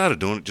I started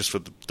doing it just for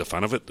the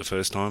fun of it the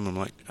first time. I'm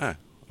like, I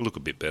look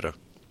a bit better.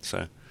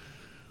 So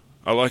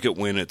I like it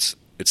when it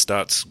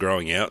starts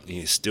growing out and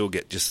you still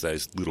get just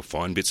those little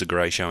fine bits of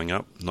grey showing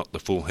up, not the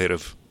full head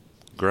of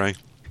grey.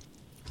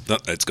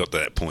 Not that it's got to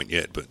that point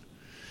yet, but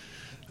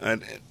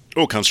it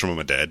all comes from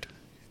my dad.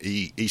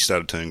 He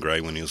started turning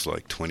grey when he was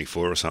like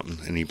 24 or something,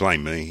 and he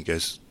blamed me. He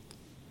goes,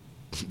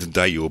 the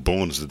day you were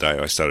born is the day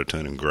I started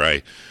turning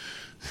grey.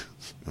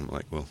 I'm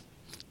like, well,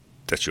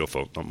 that's your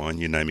fault, not mine.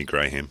 You named me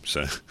Graham,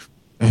 so...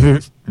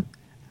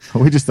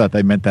 We just thought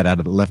they meant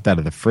that left out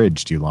of the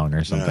fridge too long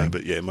or something. No,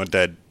 but yeah, my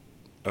dad,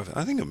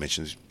 I think I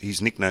mentioned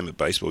his nickname at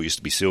baseball used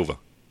to be Silver,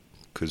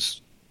 because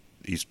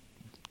his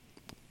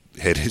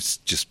head is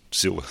just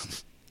silver.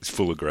 It's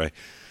full of grey.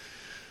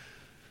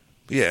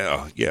 But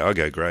yeah, I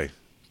go grey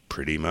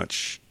pretty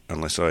much,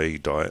 unless I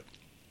dye it.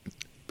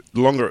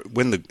 Longer,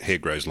 when the hair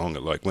grows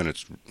longer, like when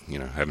it's,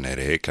 haven't had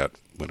a haircut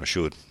when I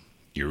should,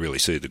 you really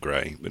see the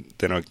grey. But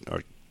then I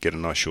get a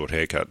nice short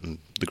haircut and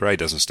the grey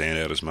doesn't stand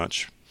out as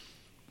much.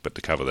 But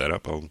to cover that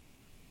up, I'll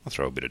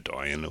throw a bit of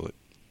dye into it.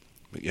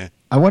 But yeah.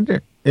 I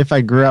wonder if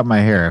I grew out my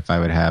hair, if I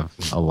would have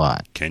a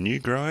lot. Can you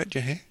grow out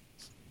your hair?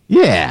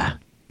 Yeah.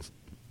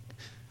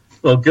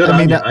 Well, good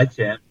on you. I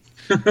can't.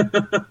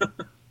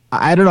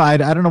 I don't know. I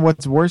don't know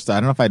what's worse. I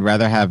don't know if I'd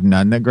rather have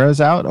none that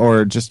grows out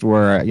or just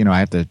where, I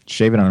have to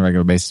shave it on a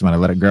regular basis. When I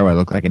let it grow, I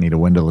look like I need a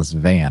windowless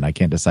van. I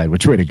can't decide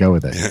which way to go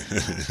with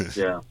it.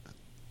 Yeah.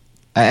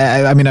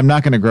 I mean, I'm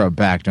not going to grow it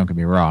back, don't get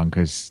me wrong,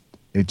 because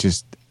it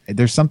just...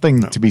 There's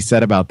something to be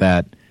said about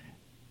that.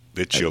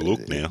 It's your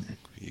look now.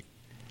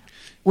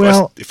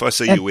 Well, if I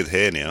see you with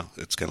hair now,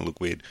 it's going to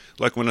look weird.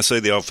 Like when I see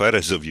the old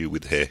photos of you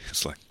with hair,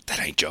 it's like, that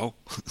ain't Joel.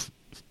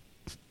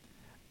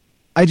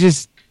 I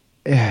just...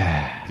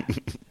 I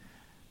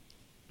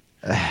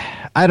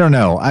don't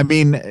know. I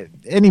mean,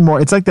 anymore.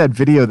 It's like that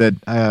video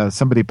that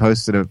somebody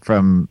posted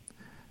from...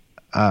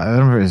 I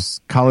don't know if it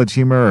was College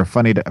Humor or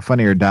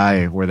Funny or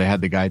Die, where they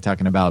had the guy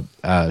talking about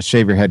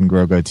shave your head and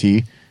grow a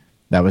goatee.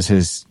 That was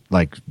his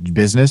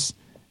business,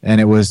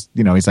 and it was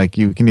he's like,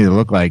 you can either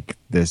look like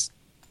this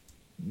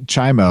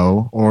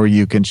chimo or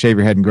you can shave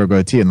your head and grow a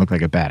goatee and look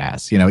like a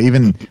badass.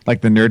 Even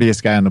like the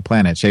nerdiest guy on the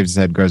planet shaves his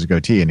head, grows a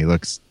goatee, and he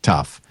looks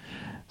tough.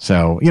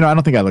 So I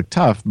don't think I look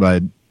tough,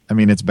 but I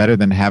mean it's better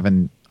than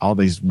having all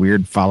these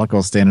weird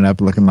follicles standing up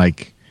looking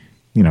like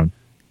you don't.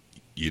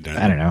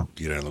 I don't know.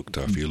 You don't look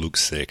tough. You look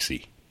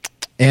sexy.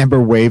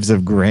 Amber waves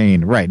of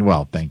grain. Right.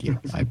 Well, thank you.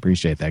 I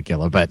appreciate that,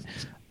 Gilla. But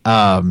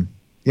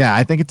yeah,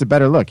 I think it's a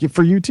better look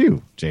for you too,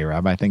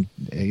 JRob. I think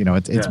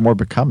it's more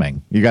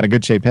becoming. You got a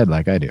good shaped head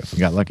like I do. You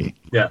got lucky.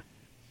 Yeah,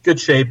 good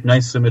shape,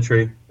 nice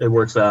symmetry. It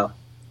works out.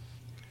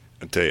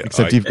 I tell you,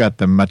 except you've got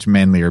the much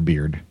manlier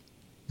beard.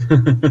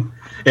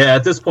 Yeah,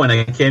 at this point,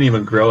 I can't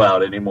even grow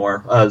out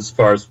anymore as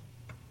far as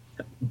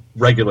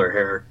regular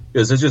hair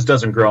because it just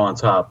doesn't grow on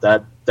top.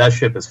 That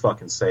ship has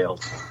fucking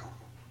sailed.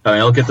 I mean,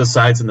 I'll get the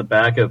sides and the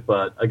back of,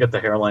 but I get the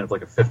hairline of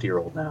like a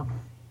 50-year-old now.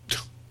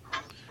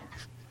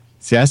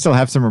 See, I still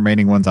have some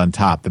remaining ones on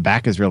top. The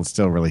back is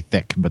still really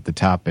thick, but the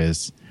top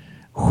is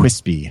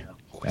wispy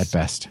at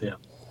best. Yeah,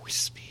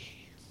 wispy.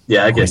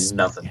 Yeah, I get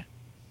nothing.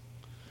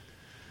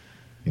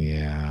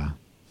 Yeah.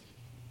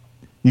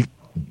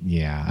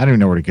 Yeah, I don't even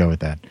know where to go with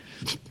that.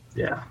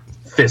 Yeah,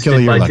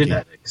 fisted by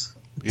genetics.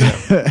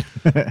 Yeah.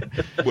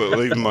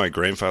 Well, even my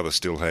grandfather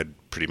still had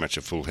pretty much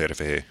a full head of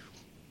hair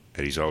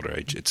at his older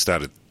age. It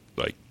started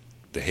like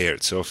the hair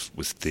itself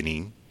was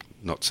thinning,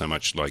 not so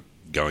much like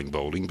going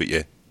balding, but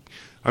yeah.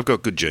 I've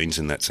got good genes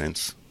in that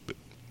sense. But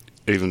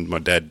even my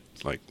dad,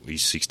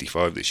 he's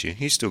 65 this year,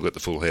 he's still got the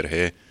full head of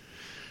hair,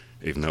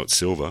 even though it's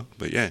silver.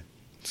 But yeah,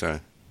 so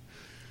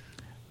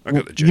I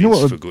got the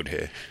genes for good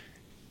hair.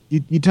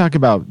 You talk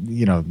about,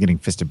 getting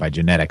fisted by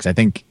genetics. I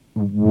think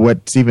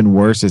what's even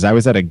worse is I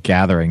was at a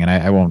gathering, and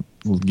I won't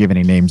give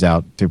any names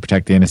out to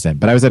protect the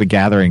innocent, but I was at a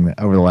gathering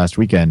over the last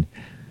weekend,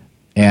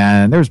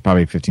 and there was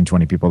probably 15,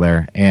 20 people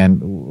there.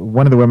 And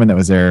one of the women that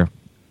was there,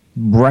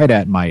 right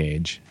at my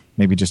age,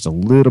 maybe just a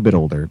little bit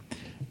older,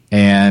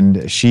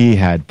 and she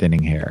had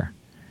thinning hair.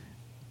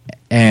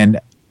 And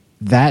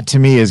that, to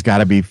me, has got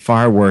to be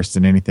far worse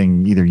than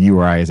anything either you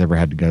or I has ever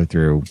had to go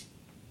through,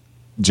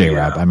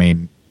 JRob. Yeah. I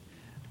mean,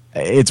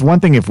 it's one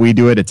thing if we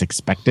do it, it's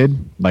expected.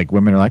 Like,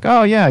 women are like,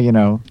 oh, yeah,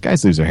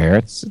 guys lose their hair.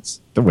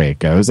 It's the way it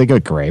goes. They go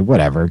gray,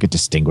 whatever, get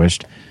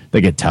distinguished. They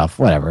get tough,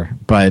 whatever.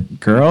 But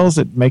girls,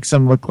 it makes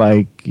them look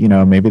like,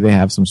 maybe they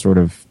have some sort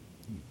of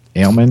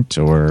ailment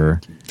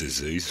or...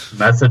 disease.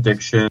 Meth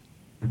addiction.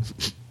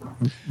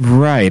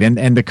 Right,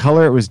 and the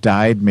color it was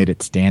dyed made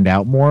it stand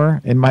out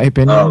more, in my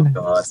opinion. Oh,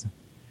 God.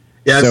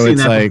 Yeah, I've So seen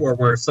it's that like- before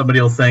where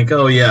somebody will think,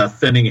 oh, yeah,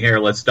 thinning hair,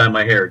 let's dye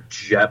my hair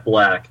jet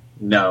black.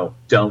 No,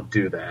 don't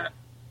do that.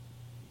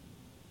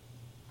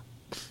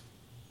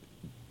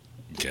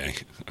 Okay,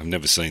 I've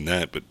never seen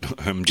that, but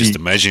I'm just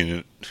imagining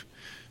it.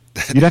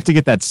 You'd have to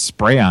get that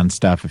spray-on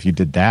stuff if you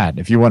did that,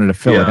 if you wanted to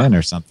fill it Yeah. in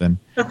or something.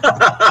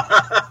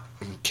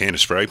 Can of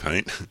spray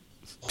paint.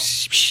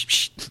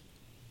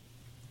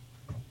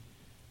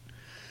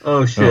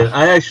 Oh, shit. Ugh.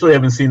 I actually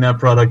haven't seen that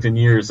product in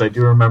years. I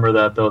do remember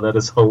that, though. That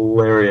is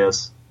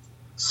hilarious.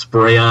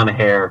 Spray on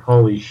hair.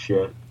 Holy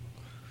shit.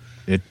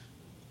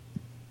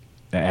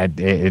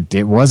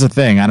 It was a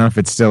thing. I don't know if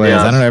it still is.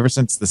 Yeah. I don't know. Ever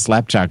since the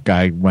Slapshot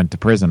guy went to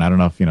prison, I don't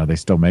know if they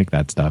still make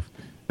that stuff.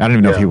 I don't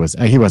even know if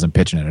he wasn't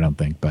pitching it. I don't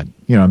think, but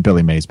and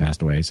Billy Mays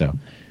passed away, so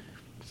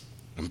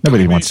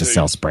nobody wants to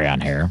sell spray on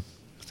hair.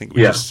 I think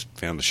we just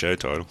found the show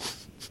title.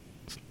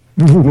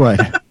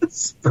 What?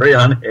 Spray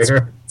on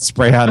hair.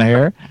 Spray on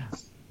hair?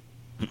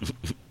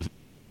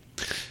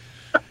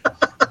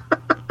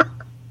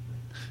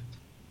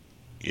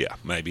 Yeah,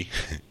 maybe.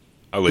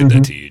 I'll leave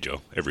that to you,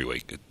 Joel. Every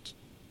week, you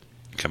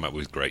come up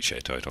with great show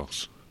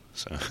titles.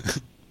 So.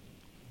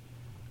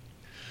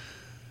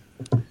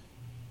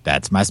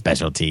 That's my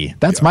specialty.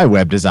 That's my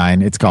web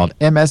design. It's called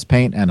MS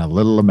Paint and a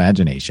Little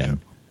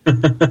Imagination.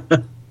 If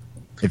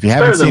you Better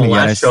haven't than seen the it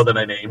last yet, show that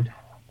I named.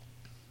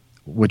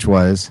 which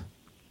was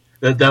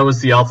That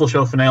was the Awful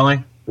Show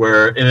finale,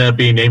 where it ended up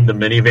being named the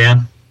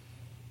Minivan.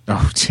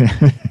 oh,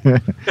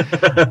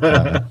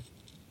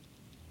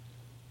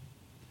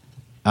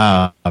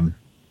 That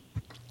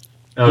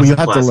was you'll a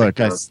have to classic look.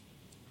 joke.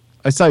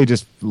 I saw you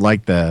just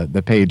liked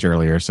the page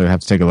earlier, so you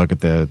have to take a look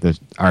at the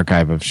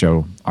archive of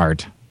show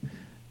art.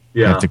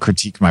 You Yeah. have to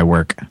critique my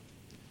work.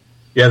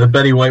 Yeah, the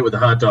Betty White with the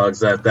hot dogs,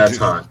 that's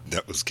hot.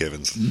 That was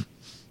Kevin's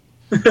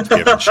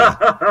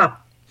show.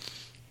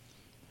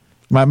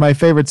 My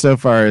favorite so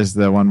far is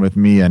the one with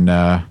me and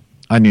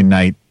Onion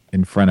Knight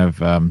in front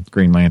of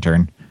Green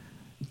Lantern.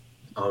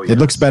 Oh, It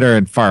looks better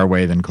and far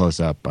away than close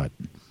up, but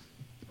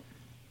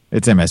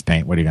it's MS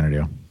Paint. What are you going to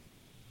do?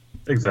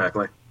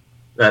 Exactly.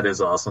 That is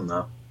awesome,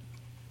 though.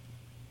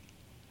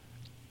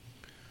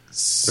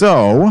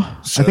 So,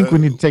 I think we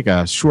need to take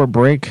a short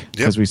break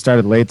because we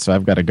started late, so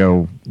I've got to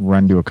go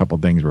do a couple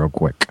things real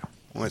quick.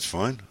 Well, that's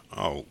fine.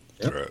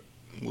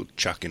 We'll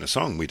chuck in a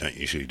song. We don't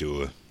usually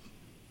do a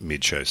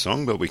mid-show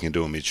song, but we can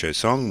do a mid-show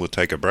song. We'll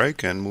take a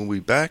break, and we'll be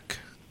back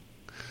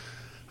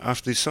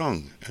after this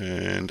song.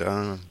 And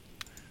I'm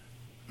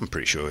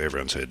pretty sure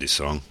everyone's heard this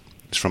song.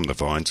 It's from The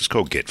Vines. It's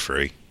called Get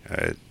Free.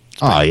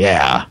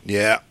 Yeah.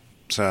 Yeah.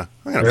 So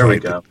I'm There going we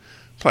to go.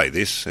 play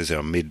this as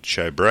our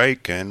mid-show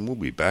break, and we'll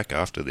be back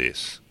after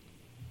this.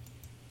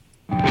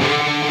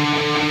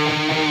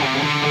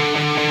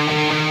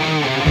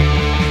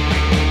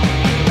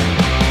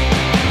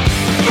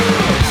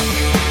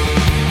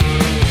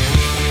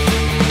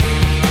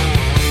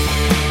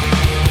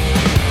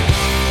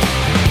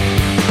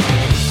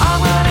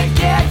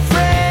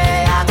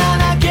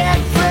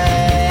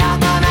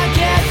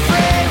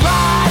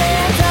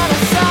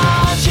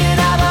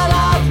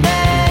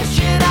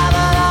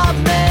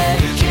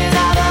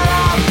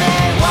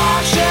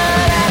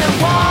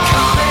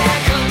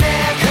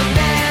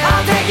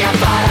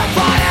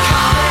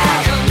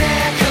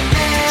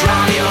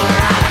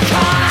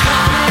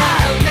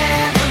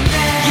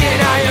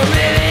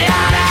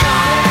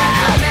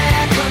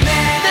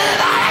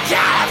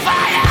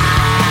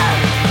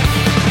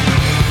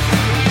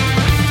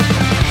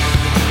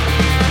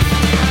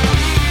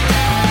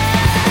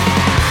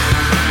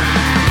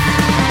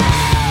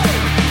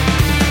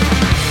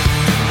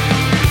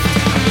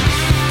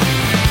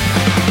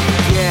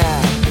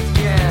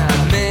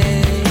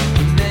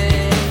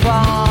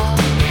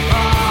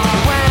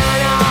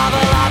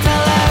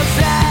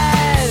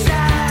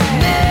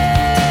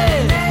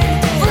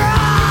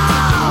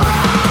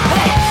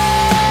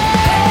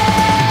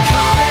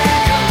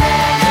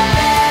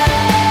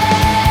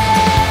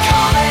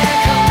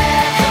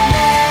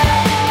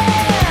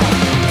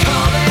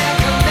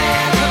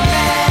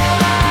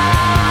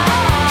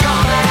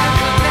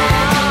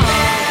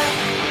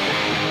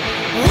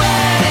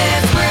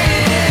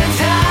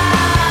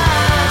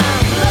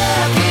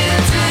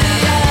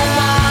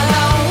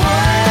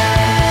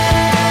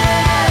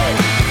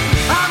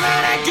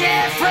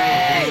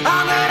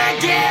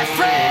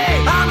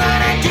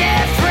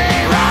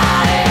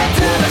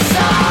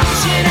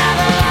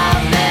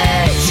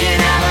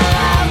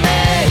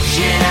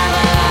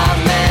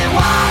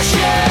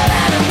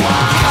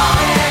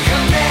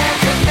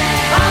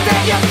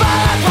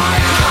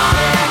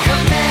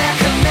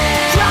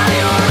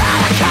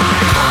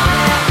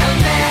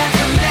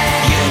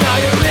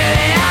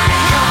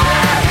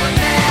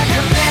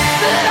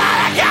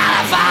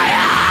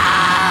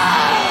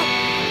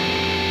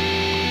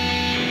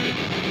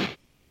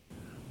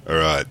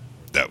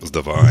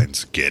 The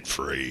Vines, Get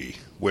Free.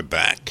 We're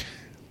back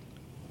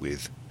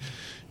with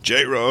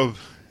JRob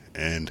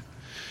and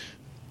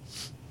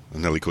I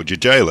nearly called you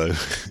J-Lo.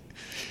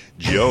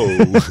 Joe.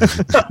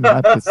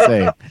 Not the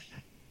same.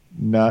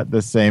 Not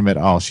the same at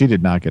all. She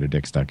did not get her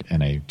dick stuck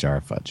in a jar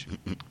of fudge.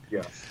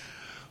 Yeah.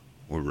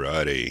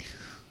 Alrighty.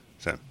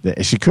 So,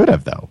 She could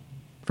have, though,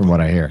 from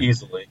what I hear.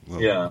 Easily.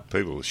 well, Yeah.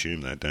 people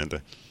assume that, don't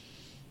they?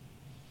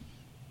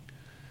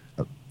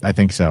 I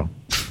think so.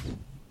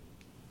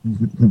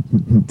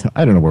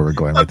 I don't know where we're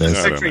going with I'm just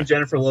this. picturing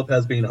Jennifer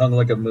Lopez being hung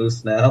like a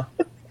moose now.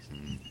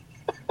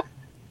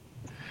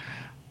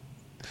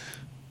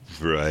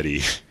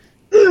 Righty.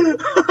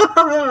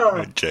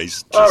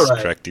 Jace All just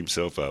right. cracked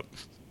himself up.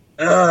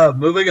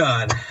 Moving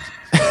on.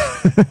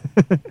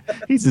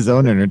 He's his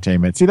own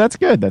entertainment. See, that's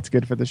good. That's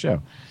good for the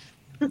show.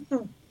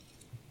 All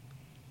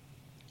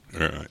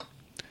right.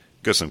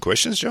 Got some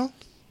questions, Joel?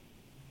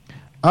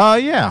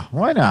 Yeah.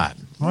 Why not?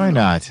 Why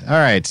not? All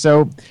right.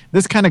 So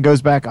this kind of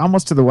goes back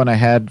almost to the one I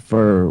had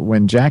for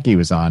when Jackie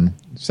was on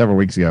several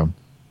weeks ago.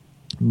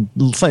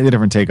 Slightly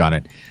different take on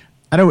it.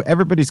 I know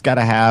everybody's got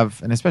to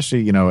have, and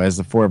especially, you know, as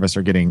the four of us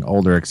are getting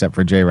older, except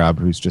for JRob,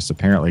 who's just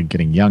apparently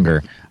getting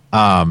younger, we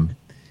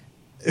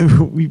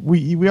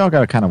all got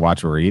to kind of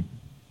watch where we eat.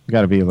 We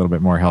got to be a little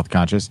bit more health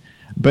conscious.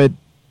 But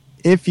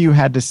if you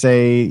had to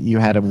say you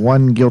had a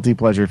one guilty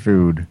pleasure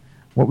food,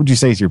 what would you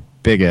say is your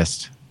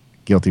biggest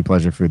guilty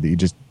pleasure food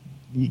that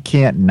you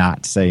can't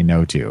not say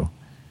no to?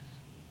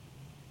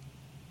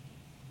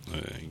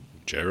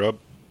 JRob,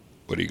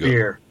 what do you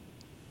got?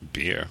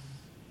 Beer.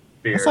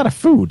 That's not a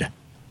food.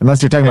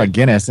 Unless you're talking about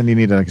Guinness and you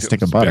need a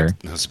stick of butter.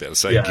 I was about to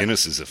say,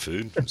 Guinness is a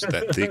food. It's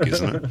that thick,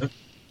 isn't it?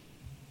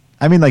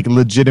 I mean, like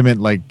legitimate,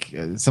 like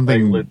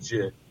something Like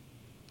legit.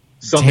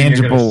 Something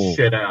tangible. You're gonna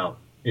shit out.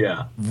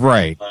 Yeah.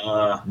 Right.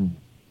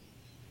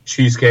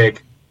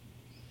 Cheesecake.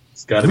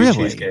 It's got to Really?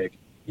 be cheesecake.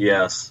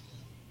 Yes.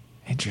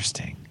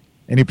 Interesting.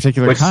 Any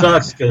particular Which kind?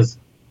 sucks because.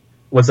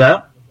 What's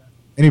that?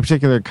 Any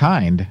particular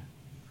kind?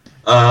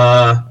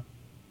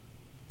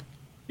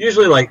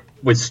 Usually like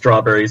with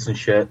strawberries and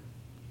shit.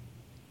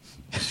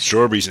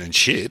 Strawberries and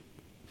shit.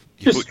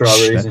 Just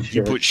strawberries and You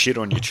shit. put shit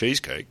on your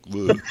cheesecake.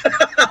 Woo.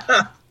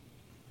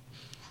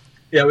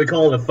 Yeah, we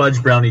call it a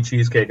fudge brownie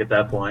cheesecake at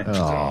that point.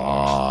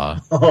 Aww.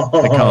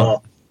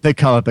 They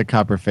call it the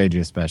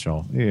coprophagia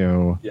special.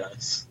 Ew.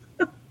 Yes.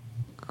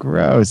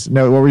 Gross.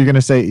 No, what were you going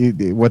to say?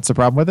 What's the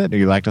problem with it? Are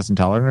you lactose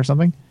intolerant or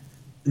something?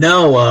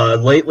 No,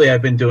 lately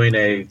I've been doing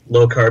a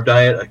low-carb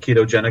diet, a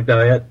ketogenic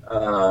diet.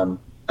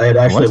 I had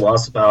actually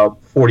lost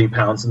about 40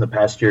 pounds in the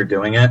past year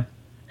doing it.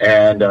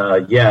 And,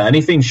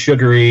 anything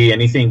sugary,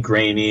 anything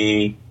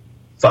grainy,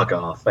 fuck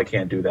off. I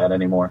can't do that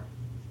anymore.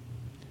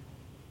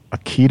 A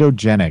keto.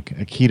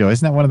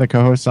 Isn't that one of the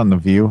co-hosts on The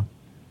View?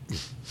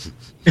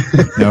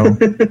 No.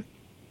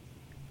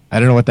 I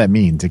don't know what that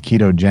means. A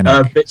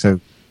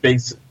ketogenic.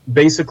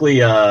 Basically,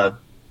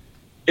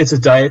 it's a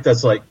diet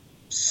that's like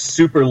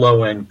super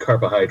low in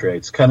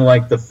carbohydrates, kind of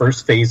like the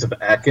first phase of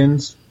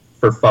Atkins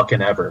for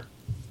fucking ever.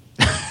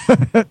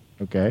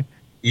 Okay.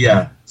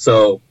 Yeah.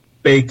 So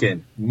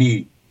bacon,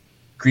 meat,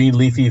 green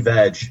leafy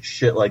veg,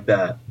 shit like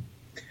that.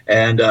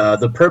 And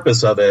the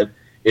purpose of it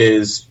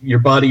is your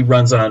body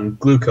runs on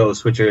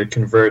glucose, which it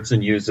converts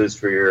and uses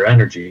for your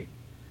energy.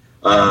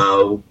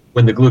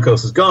 When the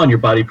glucose is gone, your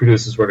body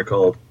produces what are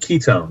called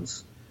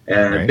ketones.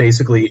 And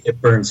basically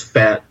it burns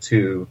fat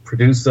to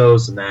produce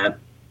those, and that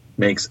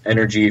makes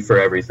energy for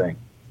everything.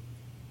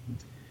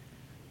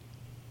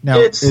 Now,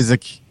 is a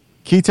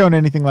ketone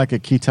anything like a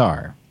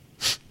ketar?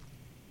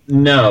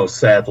 No,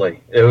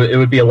 sadly. It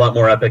would be a lot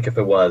more epic if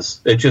it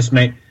was. It just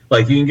you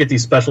can get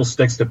these special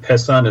sticks to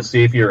piss on to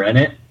see if you're in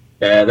it.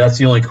 And that's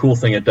the only cool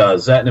thing it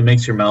does. That and it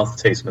makes your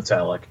mouth taste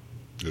metallic.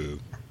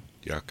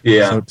 Yuck.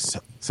 Yeah.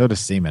 So does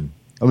semen.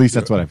 At least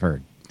that's what I've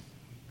heard.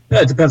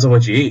 Yeah, it depends on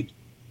what you eat.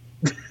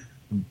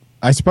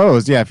 I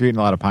suppose, yeah, if you're eating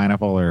a lot of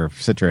pineapple or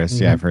citrus,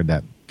 yeah, I've heard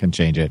that can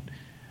change it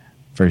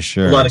for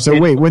sure. A lot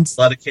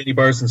of candy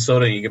bars and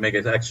soda, you can make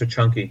it extra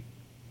chunky.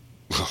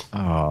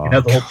 Oh, you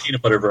have the whole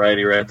peanut butter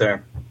variety right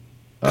there.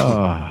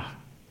 Oh,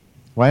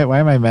 why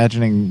am I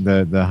imagining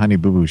the Honey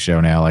Boo Boo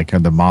show now? Like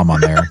the mom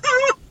on there.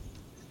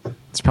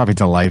 It's probably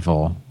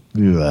delightful.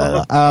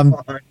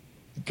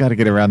 Got to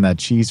get around that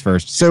cheese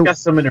first. So she's got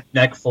some in her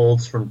neck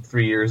folds from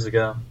 3 years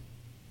ago.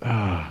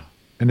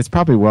 And it's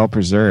probably well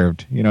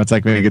preserved. You know, it's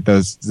like when you get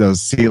those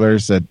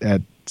sealers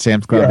at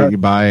Sam's Club that you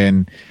buy,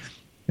 and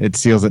it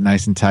seals it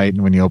nice and tight.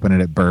 And when you open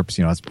it, it burps.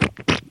 You know, it's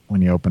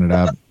when you open it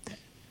up.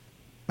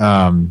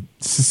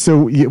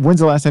 So when's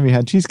the last time you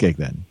had cheesecake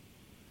then?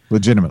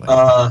 Legitimately.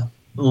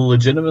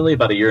 Legitimately,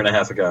 about a year and a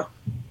half ago.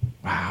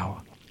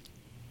 Wow.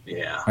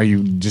 Yeah. Are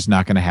you just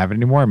not going to have it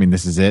anymore? I mean,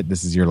 this is it.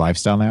 This is your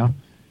lifestyle now.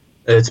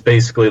 It's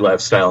basically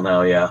lifestyle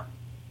now. Yeah.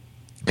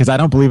 Because I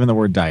don't believe in the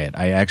word diet.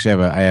 I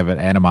actually have an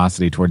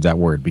animosity towards that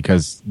word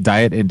because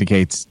diet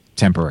indicates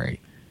temporary.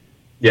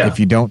 Yeah. If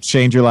you don't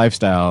change your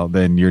lifestyle,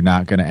 then you're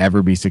not going to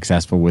ever be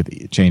successful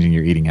with changing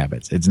your eating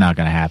habits. It's not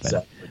going to happen.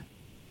 Exactly.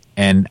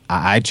 And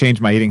I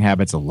changed my eating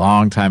habits a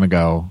long time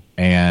ago.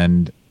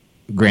 And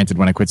granted,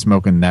 when I quit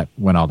smoking, that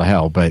went all to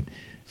hell. But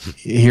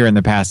here in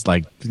the past,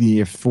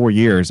 4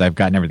 years, I've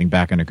gotten everything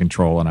back under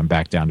control and I'm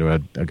back down to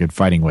a good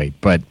fighting weight.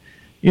 But,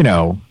 you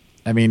know,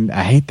 I mean,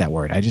 I hate that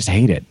word. I just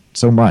hate it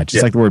so much.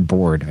 It's like the word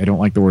bored. I don't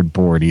like the word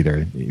bored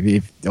either.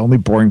 If only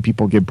boring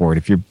people get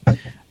bored.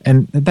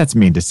 And that's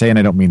mean to say, and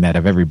I don't mean that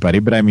of everybody,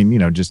 but I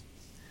mean, just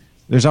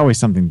there's always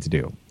something to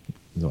do.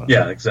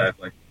 Yeah,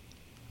 exactly.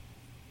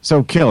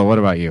 So, Killa, what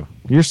about you?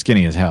 You're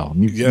skinny as hell.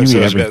 So I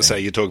was about to say,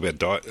 you talk about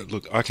diet.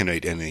 Look, I can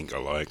eat anything I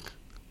like.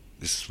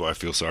 This is why I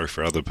feel sorry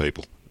for other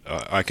people.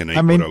 I can eat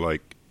what I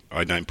like.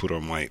 I don't put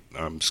on weight.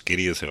 I'm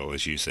skinny as hell,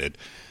 as you said.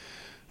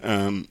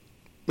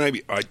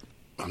 Maybe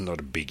I'm not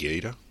a big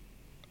eater.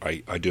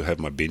 I do have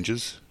my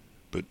binges,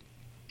 but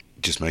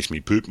it just makes me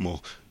poop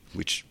more.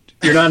 Which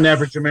you're not an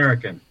average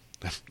American.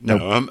 No,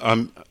 nope.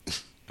 I'm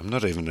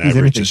not even an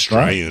average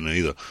Australian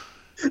either.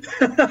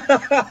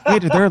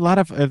 Wait, are there a lot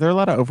of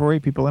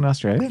overweight people in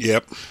Australia?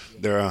 Yep,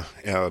 there are.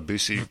 Our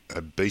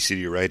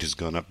obesity rate has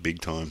gone up big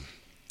time.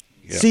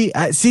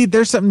 Yep. See,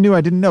 there's something new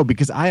I didn't know,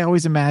 because I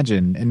always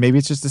imagine, and maybe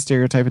it's just a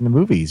stereotype in the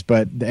movies,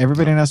 but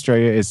everybody in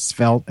Australia is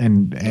svelte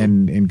and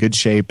in good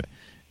shape,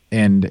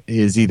 and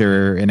is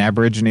either an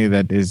Aborigine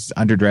that is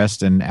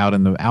underdressed and out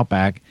in the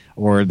outback,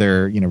 or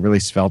they're really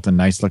svelte and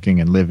nice looking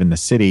and live in the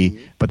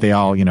city, but they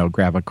all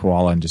grab a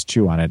koala and just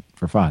chew on it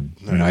for fun.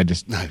 No,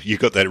 you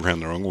got that around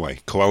the wrong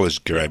way.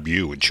 Koalas grab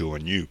you and chew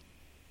on you.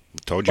 I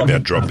told you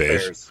about drop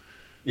bears.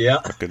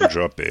 Yeah, fucking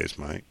drop bears,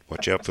 mate.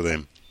 Watch out for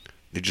them.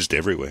 They're just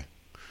everywhere.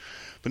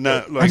 But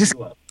no,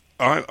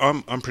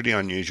 I'm pretty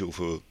unusual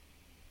for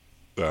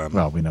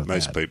we know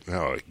most people.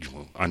 Oh,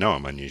 well, I know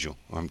I'm unusual.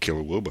 I'm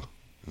Killer Wilbur,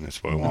 and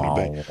that's what I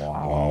want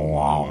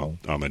to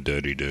be. I'm a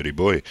dirty, dirty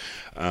boy.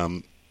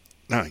 I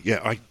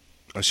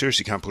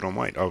seriously can't put on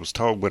weight. I was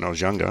told when I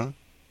was younger,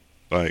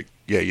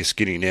 you're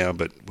skinny now,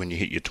 but when you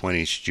hit your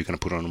 20s, you're going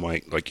to put on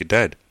weight like your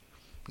dad.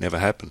 Never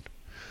happened.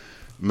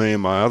 Me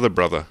and my other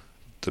brother,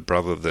 the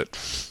brother that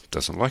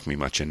doesn't like me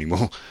much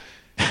anymore,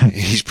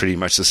 he's pretty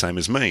much the same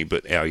as me.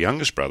 But our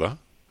youngest brother,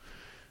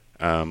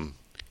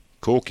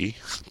 Corey,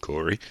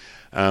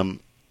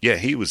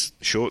 he was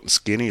short and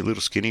skinny, a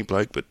little skinny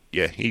bloke, but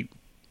he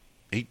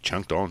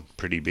chunked on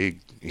pretty big.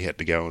 He had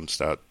to go and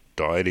start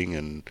dieting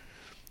and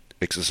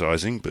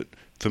exercising. But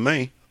for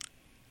me,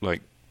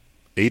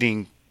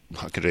 eating,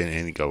 I could eat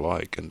anything I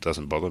like and it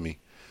doesn't bother me.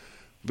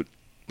 But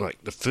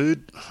the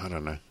food, I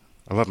don't know.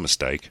 I love my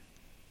steak.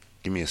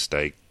 Give me a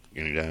steak,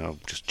 I'll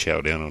just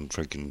chow down on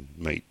freaking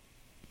meat.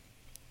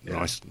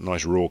 Yeah.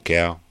 Nice raw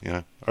cow,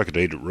 I could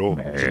eat it raw.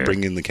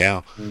 Bring in the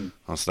cow.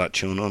 I'll start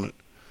chewing on it.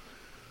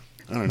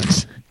 I don't know.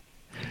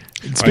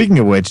 Speaking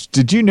of which,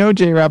 did you know,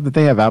 JRob, that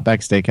they have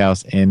Outback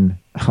Steakhouse in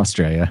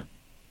Australia?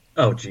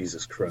 Oh,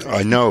 Jesus Christ.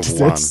 I know of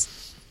one.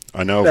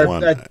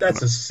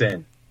 That's a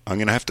sin. I'm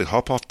going to have to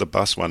hop off the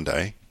bus one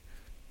day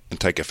and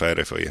take a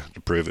photo for you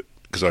to prove it.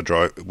 Because I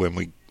drive,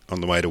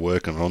 on the way to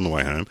work and on the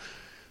way home,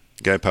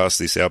 go past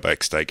this Outback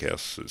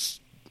Steakhouse.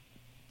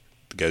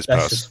 That's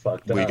just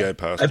fucked up. We go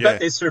past. I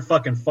bet they serve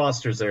fucking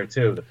Fosters there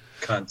too, the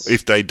cunts.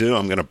 If they do,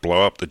 I'm going to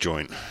blow up the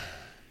joint.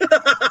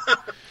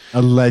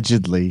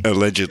 Allegedly, but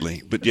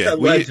allegedly.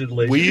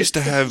 We used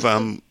to have. I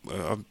think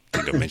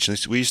I mentioned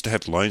this. We used to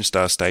have Lone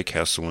Star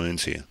Steakhouse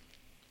saloons here,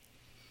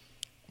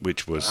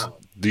 which was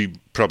the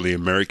probably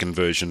American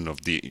version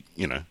of the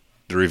the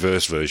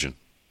reverse version.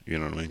 You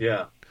know what I mean?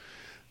 Yeah.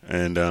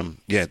 And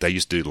they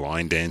used to do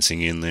line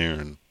dancing in there,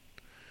 and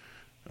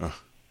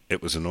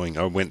it was annoying.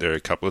 I went there a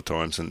couple of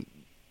times, and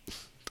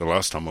the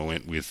last time I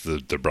went with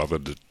the brother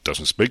that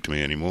doesn't speak to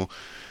me anymore,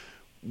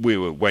 we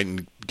were waiting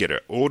to get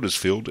our orders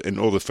filled, and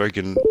all the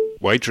freaking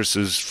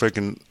waitresses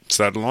freaking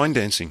started line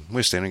dancing.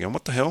 We're standing going,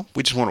 what the hell?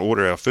 We just want to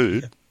order our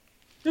food.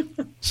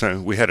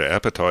 So we had our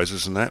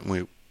appetizers and that, and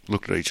we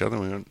looked at each other,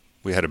 and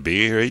we had a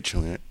beer each,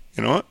 and we went,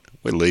 you know what?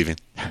 We're leaving.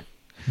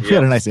 We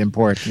had a nice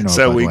import,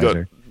 So we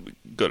got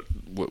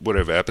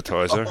whatever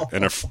appetizer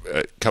and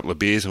a couple of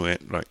beers, and we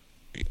went,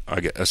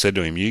 I said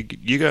to him, you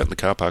go out in the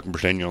car park and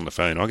pretend you're on the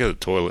phone. I'll go to the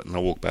toilet and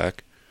I'll walk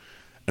back,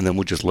 and then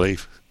we'll just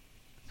leave.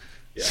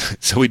 Yeah.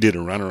 So we did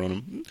a runner on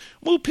him.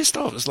 We were pissed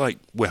off. It's like,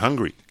 we're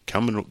hungry.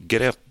 Come and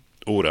get our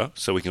order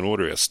so we can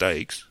order our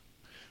steaks.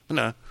 But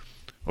no,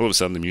 all of a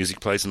sudden the music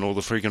plays and all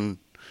the freaking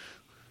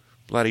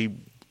bloody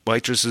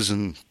waitresses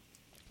and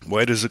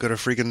waiters have got a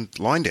freaking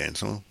line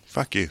dance. Oh,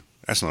 fuck you.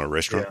 That's not a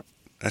restaurant. Yeah.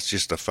 That's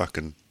just a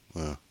fucking...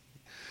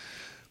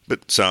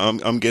 But so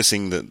I'm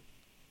guessing that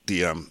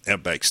the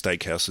Outback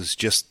Steakhouse is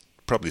just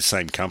probably the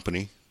same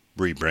company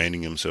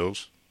rebranding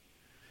themselves.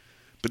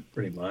 But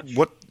pretty much.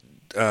 What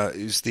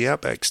is the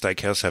Outback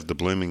Steakhouse have the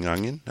blooming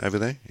onion over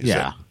there?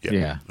 Yeah.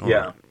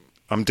 Right.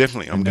 I'm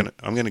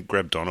gonna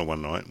grab Donna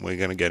one night. We're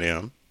gonna go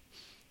down,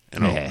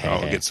 and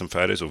I'll get some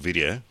photos or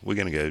video. We're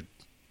gonna go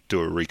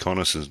do a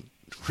reconnaissance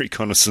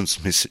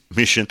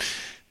mission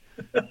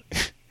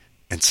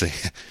and see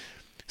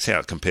how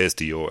it compares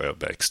to your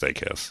Outback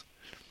Steakhouse.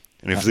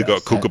 And if they've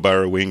got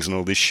kookaburra wings and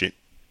all this shit,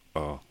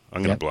 I'm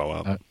going to blow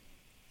up.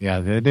 Yeah,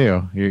 they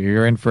do.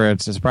 You're in for a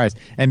surprise.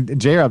 And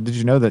JRob, did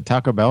you know that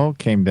Taco Bell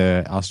came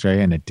to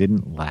Australia and it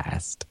didn't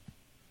last?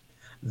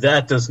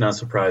 That does not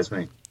surprise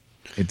me.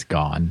 It's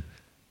gone.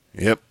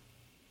 Yep.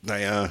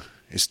 They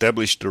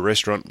established a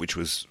restaurant which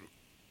was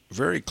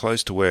very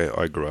close to where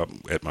I grew up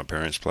at my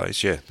parents'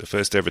 place. Yeah, the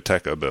first ever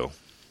Taco Bell.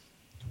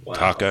 Wow.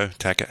 Taco.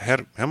 How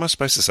am I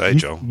supposed to say,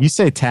 Joel? You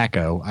say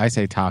taco. I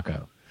say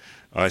taco.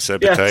 I say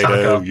Yeah, potato.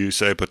 taco. You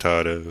say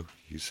potato.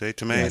 You say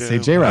tomato. Yeah, say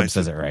JRob I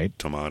says it right.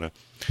 Tomato.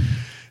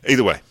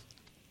 Either way,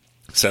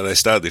 so they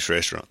started this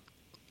restaurant.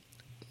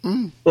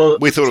 Well,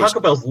 We thought it was- Taco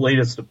Bell's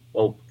latest.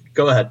 Well,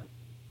 go ahead.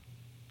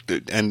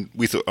 And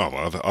we thought,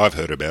 I've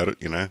heard about it.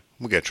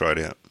 We'll go try it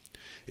out.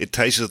 It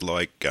tasted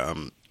like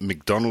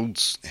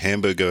McDonald's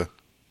hamburger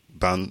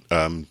bun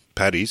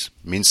patties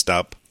minced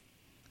up.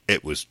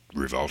 It was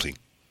revolting.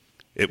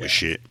 It was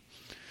shit.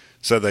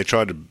 So they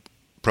tried to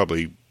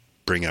probably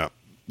bring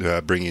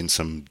in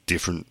some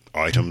different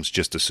items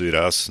just to suit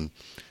us, and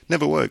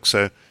never worked.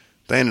 So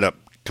they ended up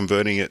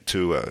converting it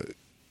to a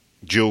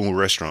dual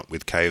restaurant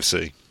with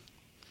KFC.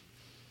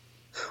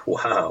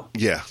 Wow.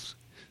 Yeah.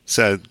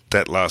 So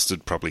that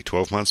lasted probably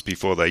 12 months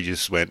before they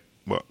just went,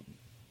 well,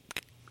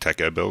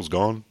 Taco Bell's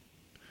gone.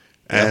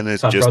 And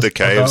it's just a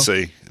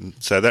KFC. And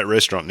so that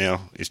restaurant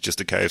now is just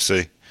a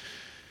KFC.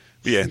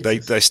 But yeah,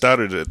 they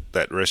started at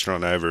that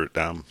restaurant over at,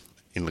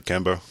 in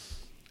Lakemba,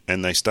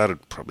 and they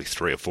started probably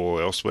 3 or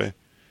 4 elsewhere.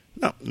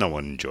 No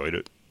one enjoyed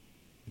it.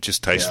 It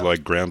just tasted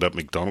like ground up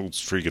McDonald's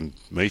friggin'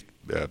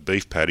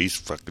 beef patties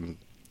fucking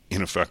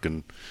in a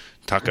fucking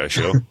taco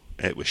shell.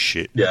 It was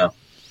shit. Yeah.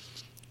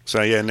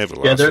 So yeah, never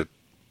lasted.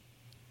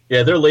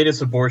 Their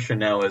latest abortion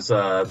now is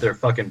their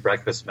fucking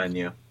breakfast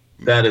menu.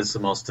 That is the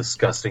most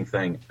disgusting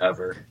thing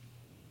ever.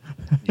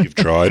 You've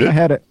tried it?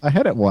 I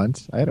had it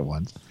once.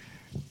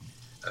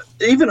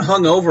 Even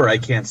hungover, I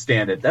can't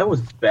stand it. That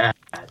was bad.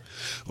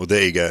 Well,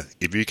 there you go.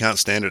 If you can't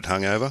stand it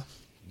hungover,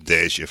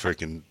 there's your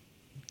freaking...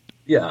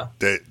 Yeah.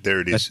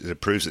 There it is.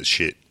 It proves it's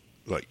shit.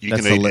 Like, you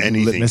That's can eat the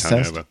anything litmus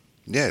hungover. test?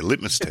 Yeah,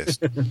 litmus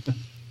test.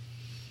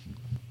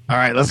 All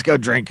right, let's go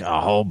drink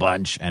a whole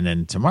bunch, and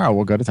then tomorrow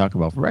we'll go to Taco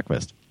Bell for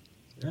breakfast.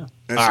 Yeah.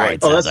 That's All like right,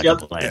 Oh, sounds that's like a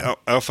the plan.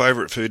 our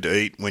favourite food to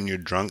eat when you're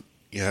drunk.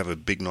 You have a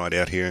big night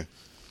out here,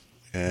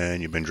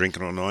 and you've been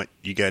drinking all night.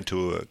 You go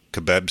to a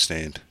kebab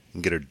stand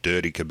and get a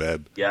dirty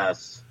kebab.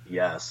 Yes.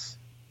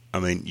 I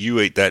mean, you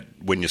eat that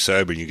when you're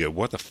sober, and you go,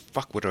 what the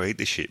fuck would I eat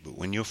this shit? But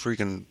when you're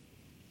freaking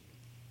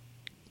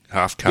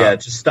half cut. Yeah,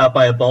 just stop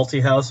by a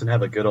Balti house and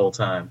have a good old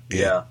time.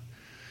 Yeah.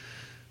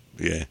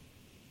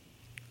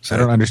 So, I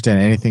don't understand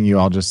anything you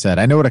all just said.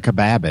 I know what a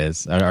kebab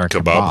is, or a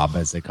Kebab. kebab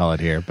as they call it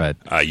here, but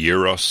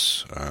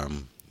gyros.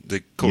 They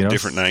call Gyros?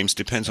 different names.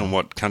 Depends on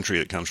what country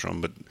it comes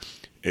from, but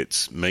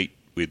it's meat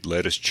with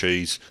lettuce,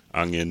 cheese,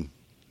 onion,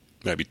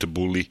 maybe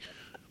tabbouleh.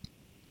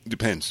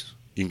 Depends.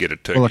 You can get a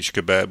Turkish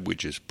kebab,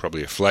 which is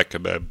probably a flat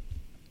kebab,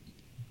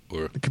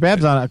 or the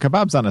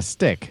kebab's on a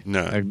stick.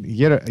 No.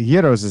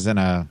 Gyros is in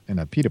a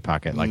pita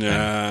pocket like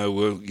that. no.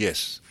 Well,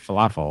 yes,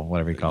 Falafel,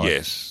 whatever you call it.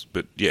 yes,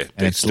 but yeah,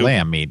 And it's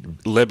lamb meat.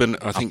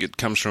 I think it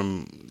comes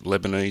from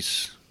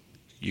Lebanese.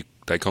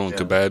 They call them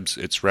Yeah. kebabs.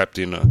 It's wrapped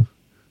in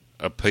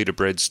a pita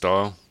bread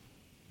style.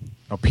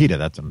 Oh, pita,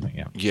 that's something,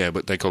 yeah. Yeah,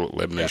 but they call it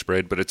Lebanese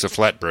bread. But it's a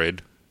flat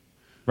bread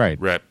Right.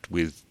 wrapped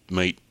with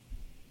meat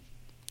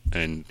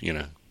and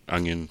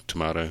onion,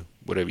 tomato,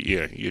 whatever.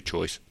 Yeah, your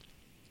choice.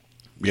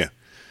 Yeah.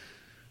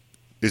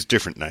 There's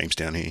different names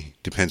down here.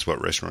 Depends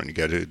what restaurant you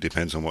go to.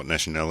 Depends on what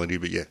nationality,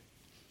 but yeah.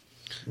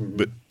 Mm-hmm.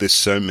 But there's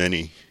so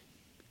many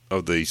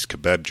of these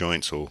kebab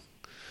joints or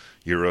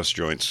gyros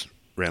joints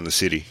around the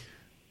city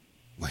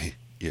where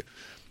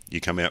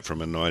you come out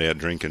from a night out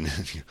drinking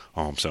and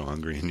I'm so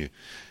hungry, and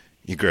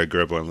you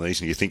grab one of these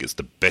and you think it's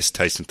the best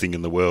tasting thing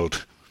in the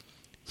world.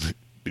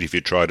 But if you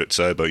tried it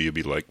sober, you'd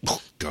be like,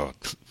 oh, God.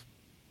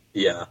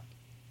 Yeah.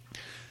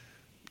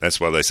 That's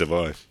why they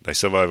survive. They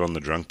survive on the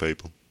drunk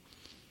people.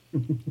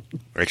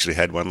 I actually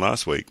had one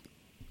last week.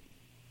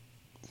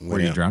 Were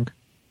you drunk?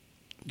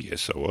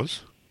 Yes, I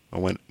was. I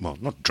went, well,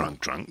 not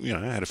drunk. I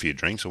had a few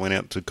drinks. I went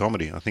out to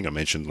comedy. I think I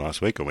mentioned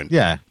last week. I went.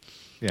 Yeah.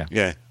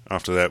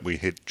 After that, we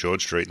hit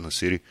George Street in the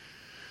city.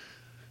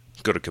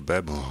 Got a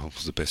kebab. Oh, it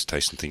was the best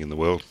tasting thing in the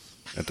world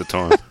at the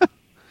time.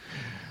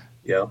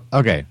 Yeah.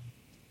 Okay.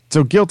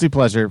 So guilty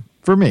pleasure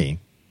for me.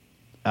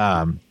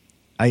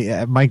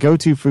 My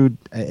go-to food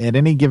at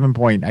any given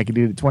point, I could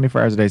eat it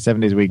 24 hours a day, 7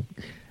 days a week,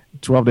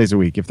 12 days a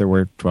week, if there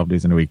were 12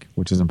 days in a week,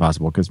 which is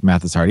impossible because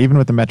math is hard, even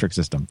with the metric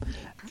system.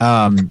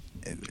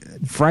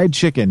 Fried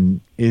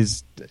chicken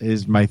is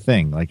my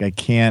thing. Like, I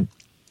can't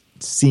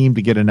seem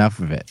to get enough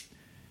of it.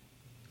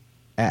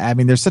 I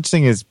mean, there's such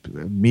thing as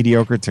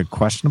mediocre to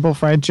questionable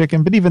fried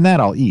chicken, but even that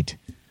I'll eat.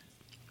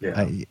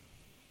 Yeah.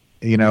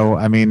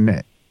 I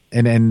mean,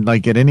 and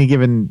like at any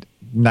given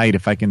night,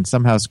 if I can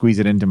somehow squeeze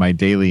it into my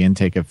daily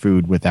intake of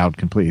food without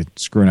completely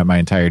screwing up my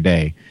entire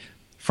day,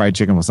 fried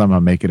chicken will somehow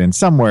make it in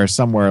somewhere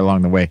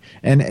along the way.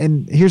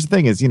 And here's the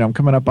thing is, I'm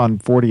coming up on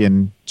 40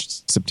 in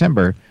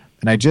September,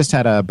 and I just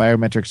had a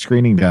biometric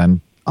screening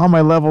done. All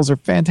my levels are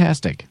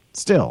fantastic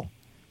still.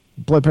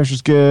 Blood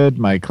pressure's good,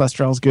 my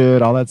cholesterol's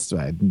good, all that's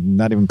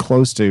not even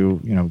close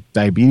to,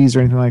 diabetes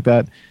or anything like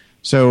that.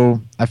 So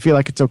I feel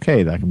like it's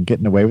okay that I'm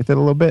getting away with it a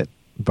little bit,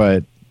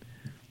 but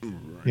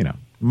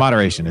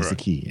moderation is the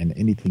key in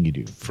anything you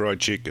do. Fried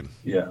chicken.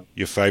 Yeah.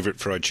 Your favorite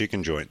fried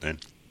chicken joint then?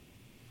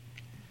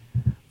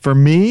 For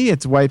me,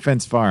 it's White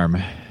Fence Farm.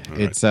 Right.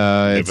 It's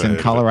in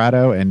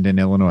Colorado and in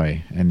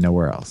Illinois and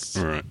nowhere else.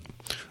 All right.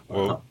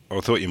 Well, I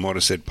thought you might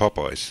have said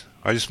Popeyes.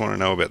 I just want to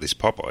know about this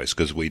Popeyes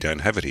because we don't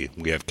have it here.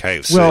 We have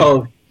KFC.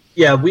 Well,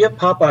 yeah, we have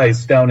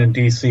Popeyes down in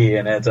D.C.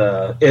 and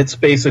it's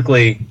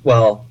basically,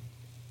 well,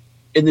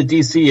 in the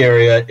D.C.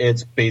 area,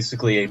 it's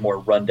basically a more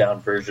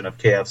rundown version of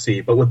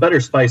KFC, but with better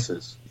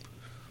spices.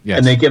 Yes.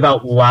 And they give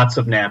out lots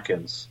of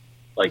napkins.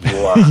 Like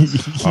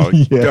lots.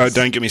 Yes.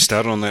 Don't get me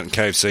started on that in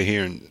KFC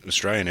here in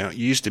Australia now.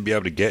 You used to be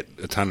able to get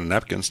a ton of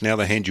napkins. Now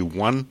they hand you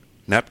one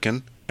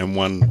napkin and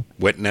one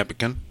wet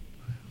napkin.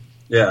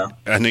 Yeah.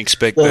 And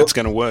expect that's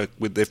going to work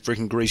with their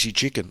freaking greasy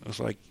chicken. I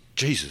was like,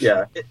 Jesus.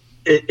 Yeah.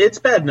 It's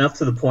bad enough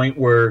to the point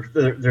where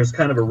there's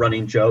kind of a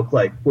running joke,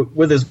 like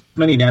with as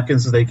many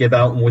napkins as they give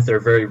out and with their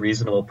very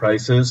reasonable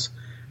prices.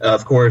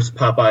 Of course,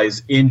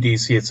 Popeyes in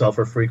D.C. itself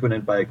are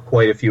frequented by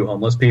quite a few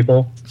homeless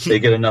people. They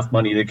get enough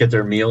money to get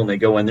their meal, and they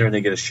go in there and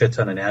they get a shit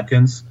ton of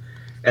napkins.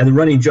 And the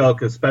running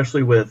joke,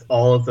 especially with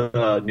all of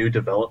the new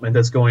development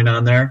that's going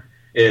on there,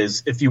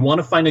 is if you want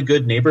to find a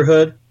good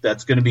neighborhood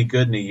that's going to be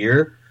good in a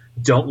year,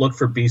 don't look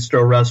for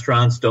bistro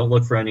restaurants. Don't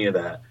look for any of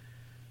that.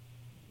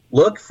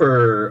 Look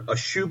for a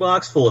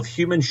shoebox full of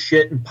human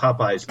shit and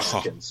Popeyes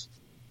napkins.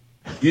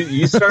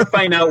 You start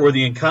finding out where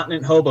the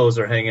incontinent hobos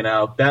are hanging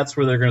out. That's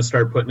where they're going to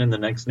start putting in the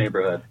next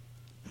neighborhood.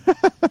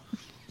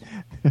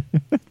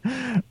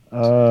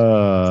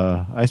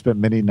 I spent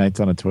many nights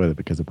on a toilet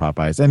because of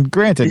Popeyes. And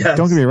granted,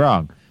 Don't get me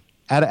wrong.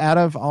 Out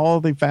of all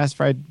the fast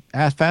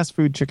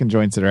food chicken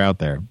joints that are out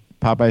there,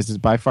 Popeyes is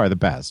by far the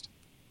best.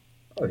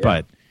 Oh, yeah.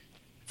 But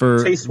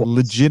for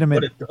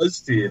legitimate, what it does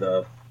to you,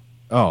 though.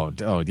 Oh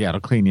yeah, it'll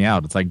clean you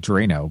out. It's like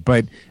Drano,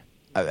 but.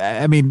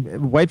 I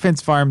mean, White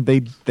Fence Farm, they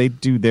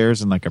do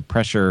theirs in like a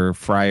pressure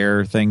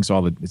fryer thing,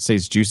 so it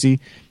stays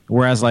juicy.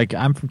 Whereas, like,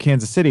 I'm from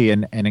Kansas City,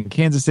 and in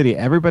Kansas City,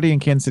 everybody in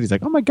Kansas City is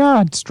like, oh my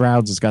God,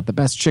 Stroud's has got the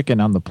best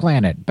chicken on the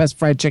planet, best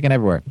fried chicken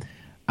everywhere.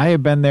 I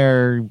have been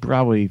there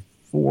probably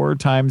 4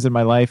 times in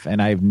my life, and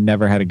I've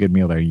never had a good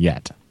meal there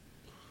yet.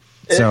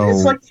 So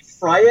it's like they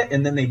fry it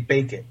and then they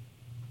bake it.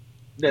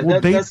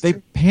 They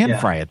pan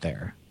fry it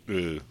there.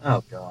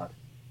 Oh God.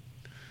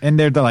 And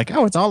they're like,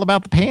 oh, it's all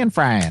about the pan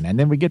frying, and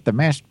then we get the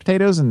mashed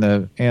potatoes and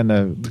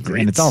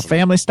it's all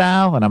family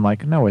style. And I'm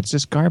like, no, it's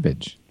just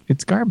garbage.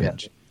 It's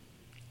garbage. Yeah.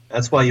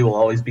 That's why you will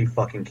always be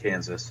fucking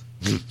Kansas.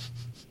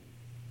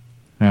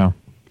 Yeah,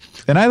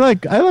 and I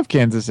love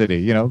Kansas City.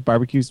 You know,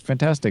 barbecue's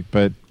fantastic,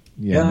 but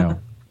no,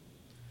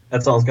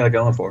 that's all it's got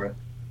going for it.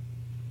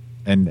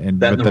 And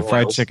with the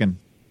fried chicken,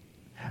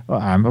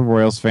 well, I'm a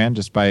Royals fan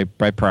just by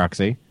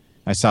proxy.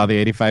 I saw the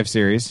 '85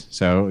 series,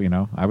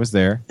 so I was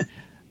there.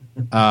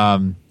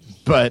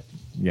 But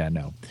yeah,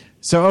 no.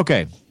 So,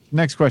 okay.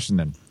 Next question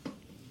then.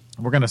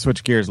 We're going to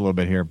switch gears a little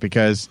bit here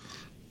because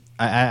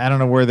I don't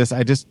know where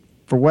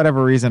for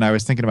whatever reason, I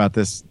was thinking about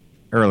this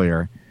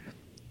earlier.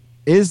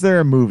 Is there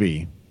a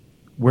movie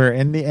where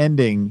in the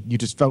ending you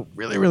just felt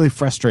really, really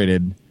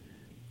frustrated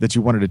that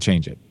you wanted to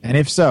change it? And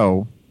if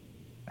so,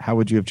 how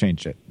would you have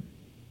changed it?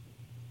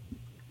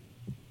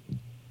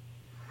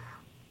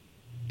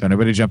 Don't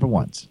anybody jump at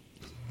once.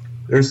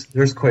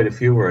 There's quite a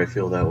few where I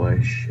feel that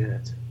way.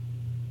 Shit.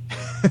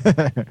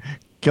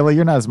 Killer,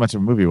 you're not as much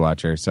of a movie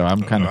watcher, so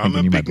I'm kind of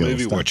thinking you might be I'm a big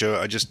movie watcher.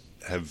 I just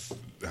have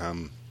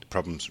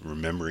problems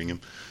remembering them.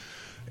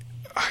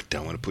 I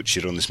don't want to put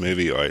shit on this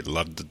movie. I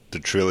loved the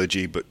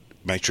trilogy, but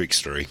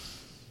Matrix 3.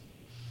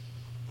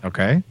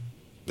 Okay.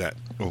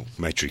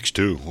 Matrix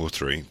 2 or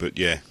 3, but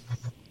yeah.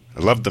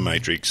 I loved the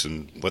Matrix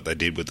and what they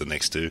did with the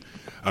next 2.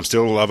 I'm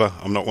still a lover.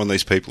 I'm not one of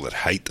these people that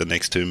hate the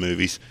next 2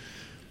 movies.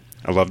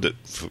 I loved it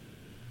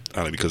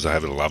only because I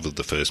have a love of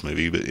the first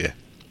movie, but yeah.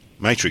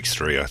 Matrix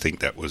 3, I think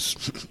that was...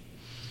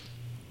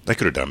 they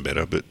could have done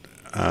better, but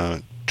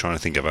trying to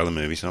think of other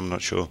movies, I'm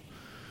not sure.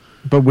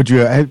 But would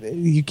you...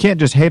 you can't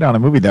just hate on a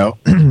movie, though,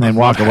 and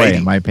walk away,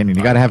 in my opinion.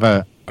 You got to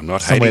have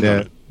some way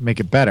to make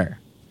it better.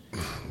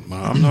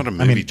 Well, I'm not a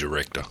movie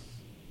director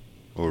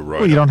or a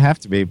writer. Well, you don't have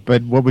to be,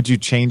 but what would you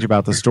change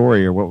about the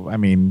story? Or what? I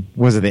mean,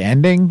 was it the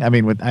ending? I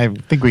mean, I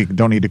think we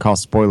don't need to call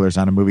spoilers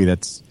on a movie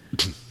that's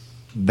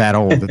that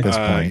old at this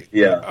point.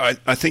 Yeah.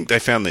 I think they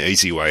found the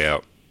easy way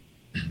out.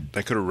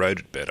 They could have wrote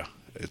it better.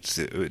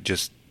 It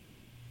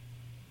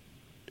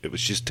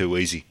was just too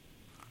easy.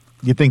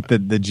 You think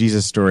that the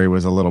Jesus story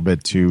was a little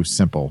bit too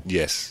simple?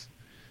 Yes.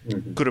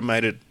 Mm-hmm. Could have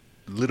made it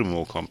a little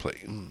more complex.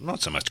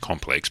 Not so much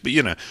complex, but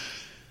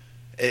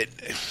it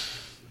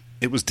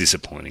was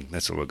disappointing.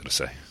 That's all I've got to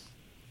say.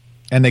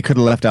 And they could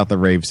have left out the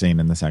rave scene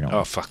in the second one.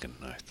 Oh, fucking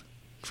no.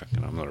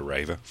 I'm not a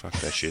raver. Fuck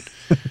that shit.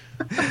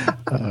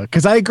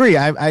 Because I agree.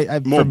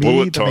 More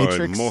bullet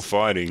time, more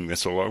fighting.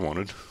 That's all I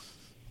wanted.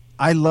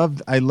 I love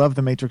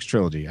the Matrix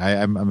trilogy.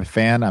 I'm a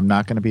fan. I'm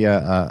not going to be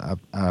a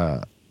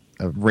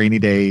rainy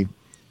day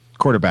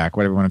quarterback,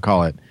 whatever you want to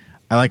call it.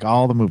 I like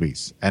all the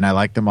movies, and I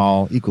like them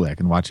all equally. I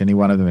can watch any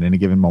one of them at any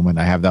given moment.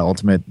 I have the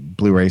ultimate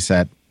Blu-ray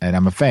set, and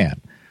I'm a fan.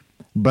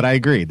 But I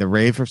agree. The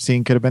rave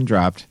scene could have been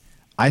dropped.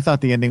 I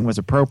thought the ending was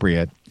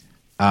appropriate.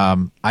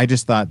 I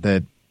just thought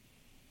that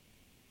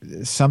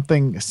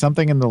something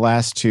in the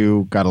last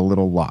two got a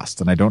little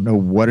lost, and I don't know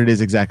what it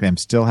is exactly. I'm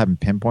still haven't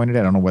pinpointed it.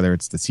 I don't know whether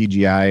it's the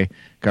CGI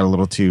got a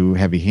little too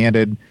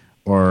heavy-handed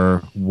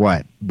or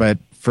what. But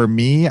for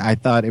me, I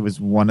thought it was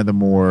one of the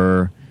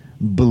more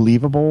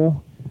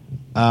believable,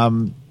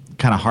 kind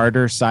of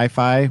harder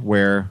sci-fi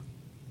where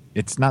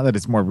it's not that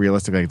it's more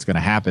realistic like it's going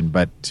to happen,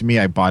 but to me,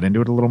 I bought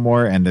into it a little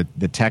more, and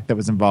the tech that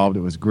was involved,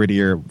 it was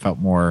grittier, felt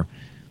more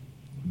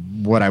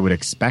what I would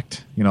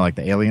expect. Like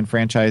the Alien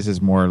franchise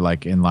is more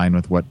like in line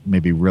with what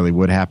maybe really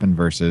would happen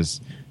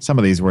versus some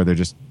of these where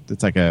it's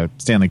like a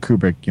Stanley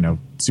Kubrick,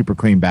 super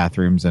clean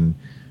bathrooms and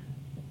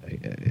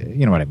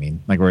you know what I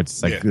mean? Like where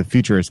it's like the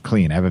future is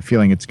clean. I have a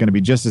feeling it's going to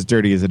be just as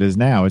dirty as it is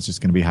now. It's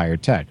just going to be higher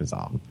tech is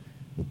all.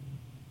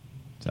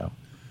 So.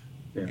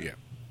 Yeah.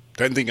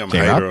 Don't think I'm a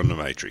hater on the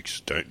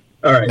Matrix. Don't.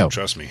 All right. No.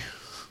 Trust me.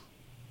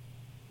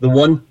 The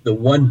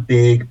one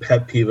big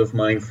pet peeve of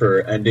mine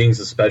for endings,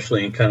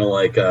 especially in kind of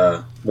like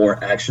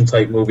more action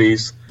type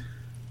movies,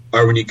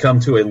 are when you come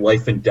to a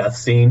life and death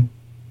scene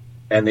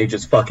and they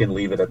just fucking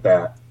leave it at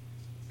that.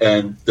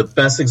 And the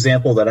best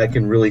example that I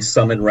can really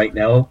summon right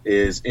now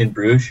is In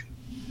Bruges.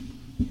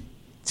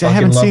 See, I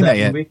haven't seen that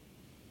yet.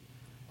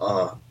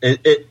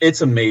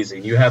 It's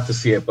amazing. You have to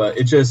see it, but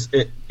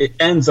it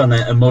ends on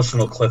that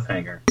emotional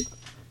cliffhanger.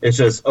 It's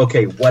just,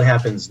 okay, what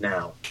happens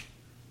now?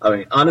 I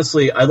mean,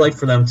 honestly, I'd like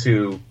for them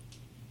to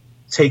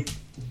take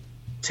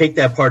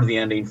that part of the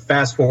ending,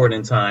 fast forward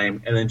in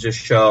time, and then just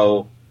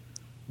show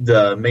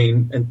the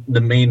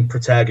main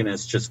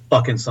protagonist just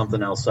fucking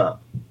something else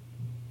up.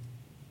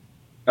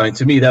 I mean,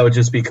 to me, that would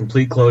just be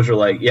complete closure.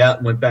 Like,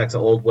 went back to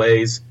old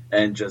ways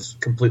and just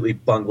completely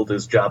bungled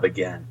his job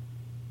again.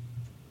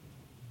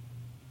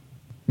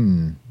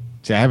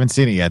 See, I haven't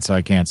seen it yet, so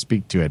I can't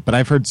speak to it. But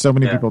I've heard so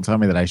many people tell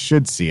me that I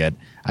should see it.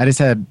 I just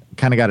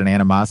got an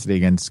animosity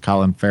against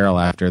Colin Farrell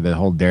after the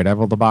whole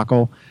Daredevil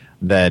debacle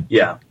that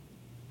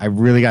I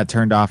really got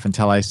turned off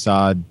until I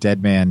saw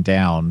Dead Man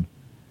Down,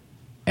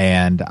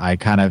 and I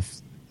kind of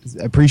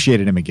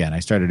appreciated him again. I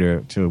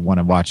started to want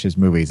to watch his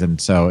movies, and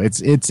so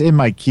it's in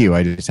my queue.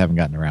 I just haven't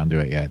gotten around to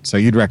it yet. So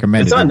you'd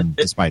recommend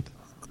despite.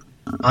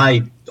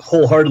 I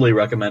wholeheartedly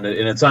recommend it,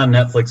 and it's on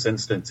Netflix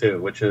Instant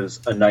too, which is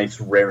a nice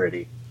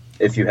rarity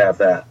if you have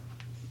that.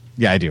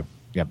 Yeah, I do.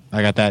 Yep,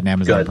 I got that in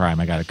Amazon Prime.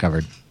 I got it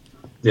covered.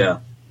 Yeah.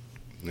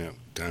 No,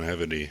 don't have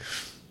it here.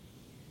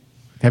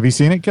 Have you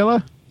seen it,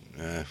 Killa?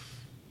 Not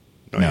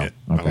yet.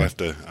 Okay. I'll have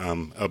to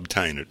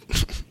obtain it,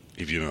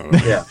 if you know what I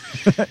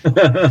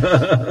mean.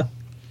 Yeah.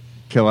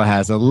 Killa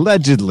has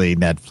allegedly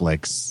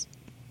Netflix.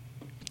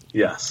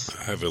 Yes.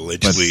 I have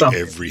allegedly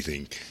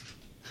everything.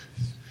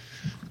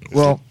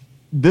 Well,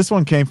 this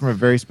one came from a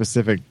very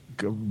specific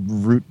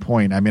root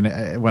point. I mean,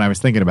 when I was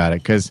thinking about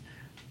it, because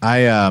I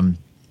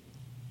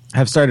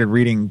have started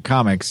reading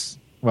comics.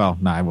 Well,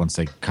 no, I won't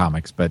say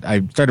comics, but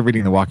I started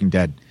reading the Walking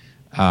Dead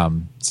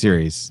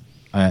series,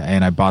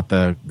 and I bought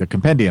the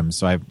compendiums.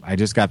 So I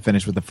just got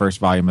finished with the first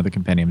volume of the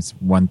compendiums,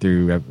 1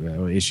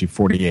 through issue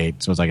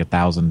 48. So it's like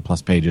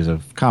 1,000+ pages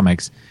of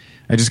comics.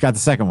 I just got the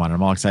second one, and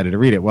I'm all excited to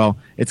read it. Well,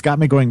 it's got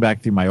me going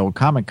back through my old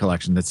comic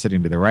collection that's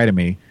sitting to the right of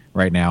me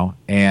right now,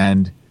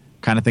 and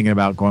kind of thinking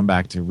about going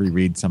back to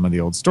reread some of the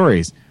old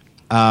stories.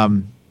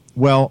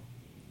 Well,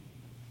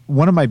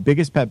 one of my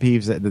biggest pet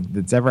peeves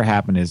that's ever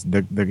happened is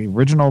the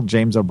original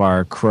James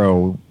O'Barr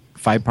Crow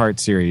 5-part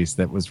series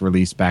that was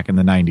released back in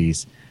the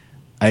 90s.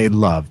 I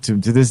love to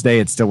this day.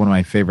 It's still one of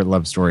my favorite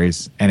love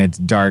stories, and it's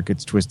dark,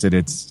 it's twisted,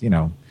 it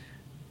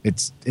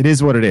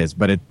is what it is.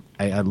 But it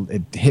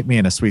hit me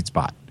in a sweet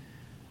spot.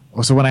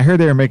 So when I heard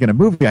they were making a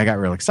movie, I got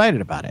real excited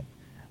about it,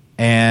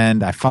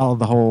 and I followed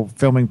the whole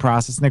filming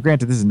process. Now,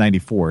 granted, this is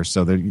 '94,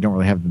 so you don't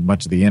really have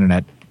much of the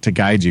internet to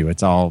guide you.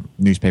 It's all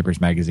newspapers,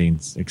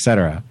 magazines,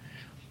 etc.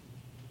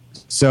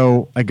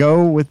 So I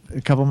go with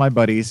a couple of my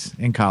buddies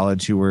in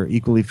college who were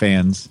equally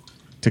fans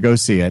to go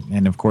see it.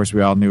 And, of course,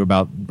 we all knew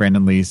about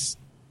Brandon Lee's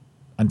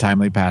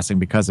untimely passing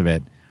because of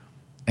it.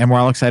 And we're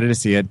all excited to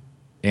see it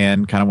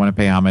and kind of want to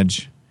pay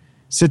homage.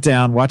 Sit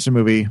down, watch the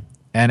movie.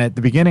 And at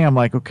the beginning, I'm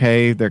like,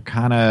 okay, they're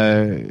kind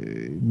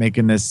of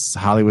making this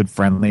Hollywood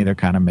friendly. They're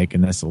kind of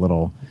making this a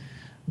little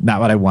not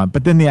what I want.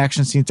 But then the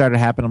action scene started to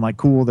happen. I'm like,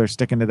 cool, they're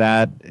sticking to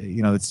that.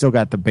 It's still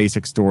got the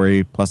basic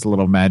story plus a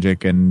little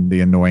magic and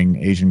the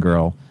annoying Asian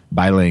girl,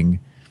 Bai Ling.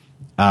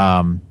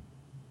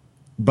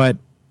 But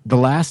the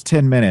last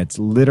 10 minutes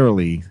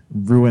literally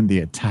ruined the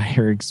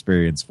entire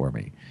experience for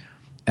me.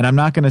 And I'm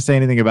not going to say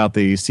anything about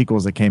the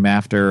sequels that came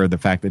after or the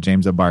fact that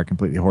James O'Barr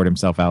completely whored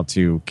himself out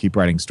to keep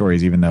writing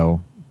stories, even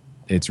though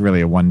it's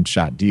really a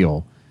one-shot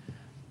deal.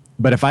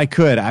 But if I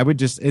could, I would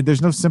just,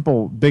 there's no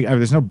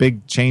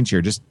big change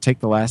here. Just take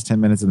the last 10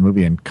 minutes of the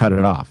movie and cut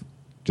it off.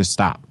 Just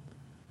stop.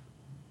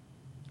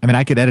 I mean,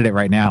 I could edit it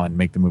right now and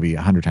make the movie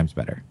 100 times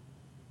better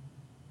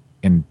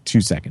in 2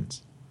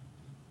 seconds.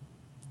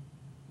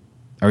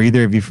 Are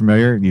either of you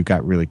familiar? You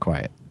got really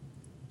quiet.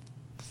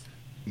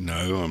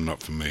 No, I'm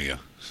not familiar.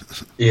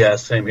 Yeah,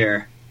 same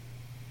here.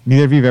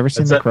 Neither of you have ever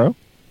seen The Crow?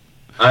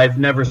 I've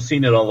never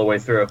seen it all the way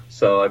through,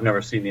 so I've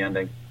never seen the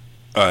ending.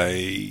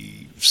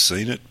 I've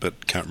seen it,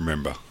 but can't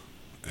remember.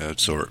 I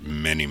saw it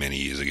many, many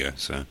years ago.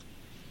 So,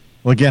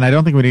 well, again, I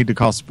don't think we need to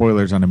call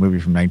spoilers on a movie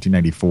from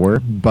 1994,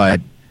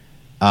 but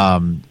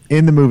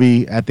in the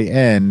movie at the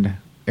end,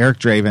 Eric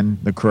Draven,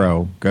 the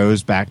Crow,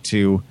 goes back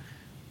to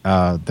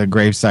the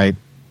gravesite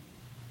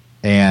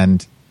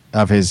and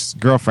of his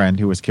girlfriend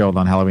who was killed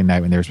on Halloween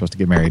night when they were supposed to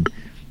get married.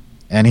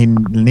 And he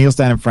kneels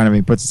down in front of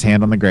me, puts his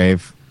hand on the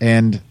grave,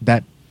 and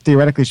that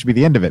theoretically should be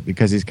the end of it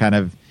because he's kind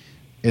of,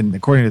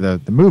 according to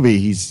the movie,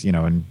 he's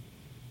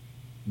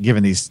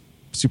given these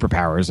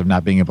superpowers of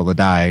not being able to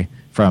die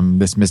from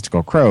this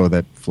mystical crow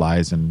that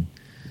flies, and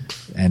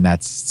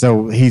that's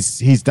so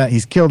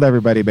he's killed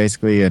everybody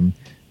basically, and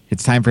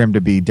it's time for him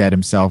to be dead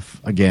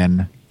himself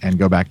again and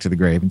go back to the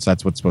grave, and so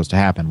that's what's supposed to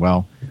happen.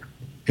 Well,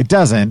 it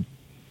doesn't.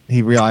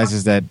 He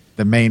realizes that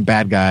the main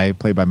bad guy,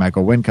 played by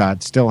Michael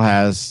Wincott, still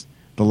has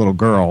the little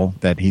girl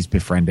that he's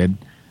befriended,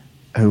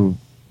 who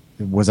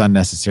was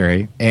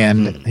unnecessary.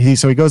 And he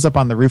goes up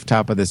on the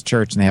rooftop of this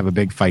church, and they have a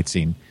big fight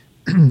scene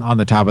on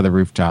the top of the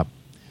rooftop.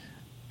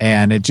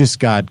 And it just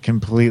got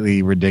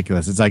completely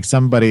ridiculous. It's like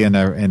somebody in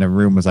a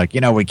room was like,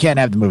 we can't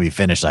have the movie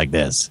finish like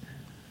this.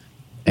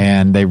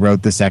 And they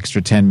wrote this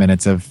extra 10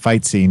 minutes of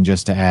fight scene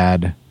just to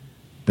add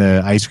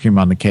the ice cream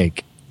on the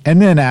cake.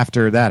 And then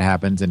after that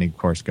happens, and he, of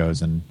course,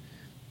 goes and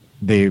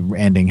the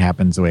ending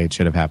happens the way it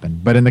should have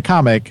happened. But in the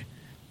comic,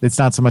 it's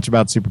not so much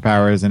about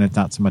superpowers, and it's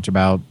not so much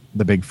about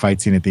the big fight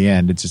scene at the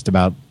end. It's just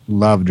about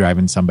love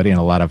driving somebody and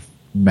a lot of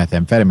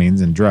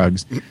methamphetamines and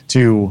drugs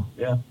to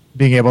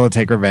being able to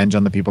take revenge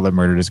on the people that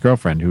murdered his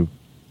girlfriend.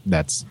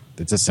 It's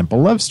a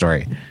simple love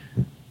story.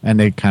 And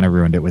they kind of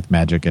ruined it with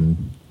magic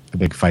and a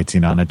big fight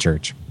scene on a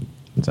church.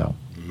 So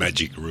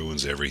magic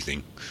ruins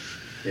everything.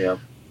 Yeah.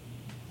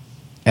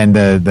 And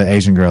the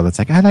Asian girl that's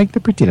like, I like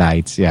the pretty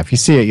lights. Yeah, if you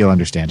see it, you'll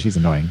understand. She's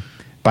annoying.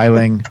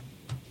 Bailing,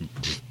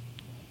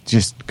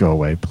 just go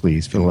away,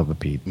 please, for the love of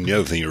Pete. And the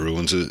other thing it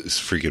ruins is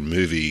freaking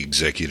movie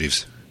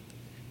executives.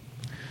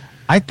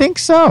 I think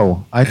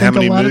so. I think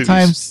a lot of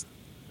times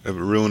are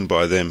ruined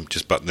by them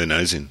just butting their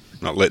nose in,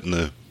 not letting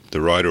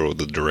the writer or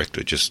the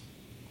director just,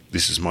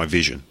 this is my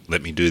vision.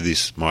 Let me do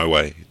this my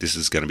way. This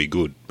is going to be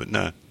good. But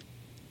no.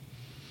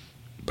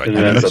 But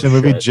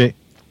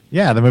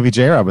the movie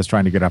JRob was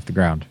trying to get off the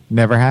ground.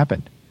 Never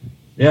happened.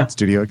 Yeah.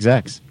 Studio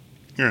execs.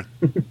 Yeah.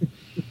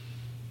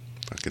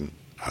 Fucking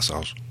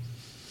assholes.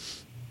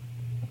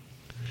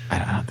 I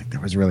don't think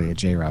there was really a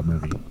JRob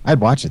movie. I'd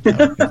watch it, though.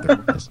 If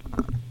there was.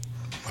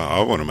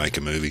 I want to make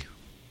a movie.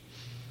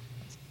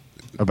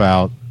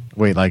 About,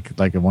 like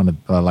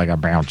a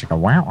brown chicken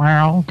wow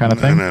wow kind of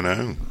thing?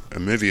 No. A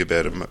movie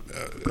about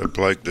a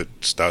bloke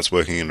that starts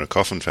working in a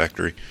coffin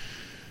factory.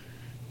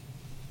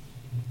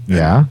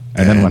 Yeah.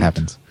 And then what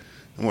happens?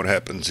 And what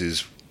happens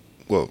is,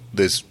 well,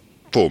 there's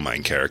 4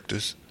 main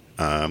characters.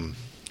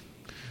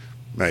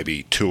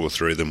 Maybe 2 or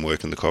 3 of them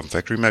work in the coffin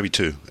factory, maybe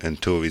 2,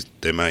 and 2 of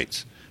their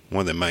mates.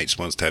 One of their mates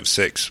wants to have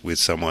sex with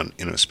someone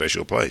in a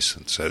special place,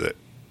 and so that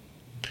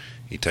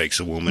he takes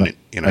a woman, like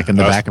in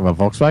the back of a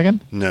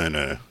Volkswagen?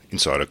 No,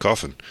 inside a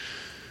coffin.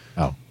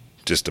 Oh,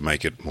 just to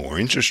make it more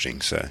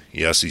interesting. So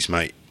he asks his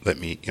mate, "Let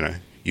me,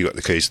 you got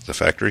the keys to the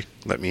factory?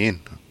 Let me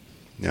in."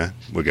 Yeah,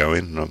 we'll go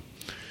in.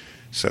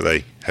 So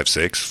they have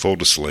sex, fall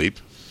to sleep,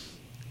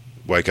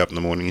 wake up in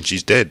the morning, and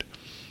she's dead.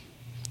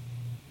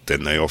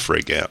 Then they all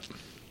freak out.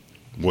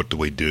 What do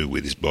we do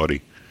with his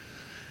body?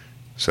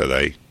 So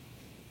they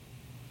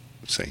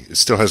say, it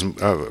still hasn't,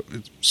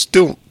 it's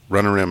still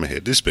running around my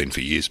head. This has been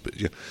for years, but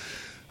yeah.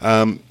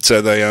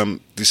 So they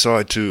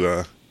decide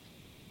to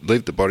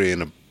leave the body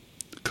in a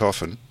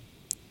coffin,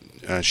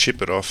 ship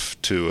it off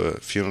to a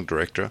funeral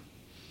director,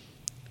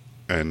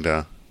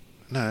 and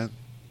no,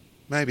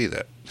 maybe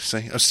that.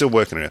 See, I'm still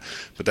working it out,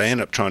 but they end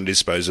up trying to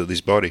dispose of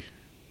this body.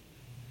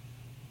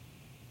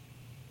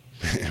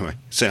 Anyway,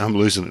 see, I'm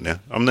losing it now.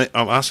 I'm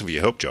asking for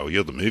your help, Joel.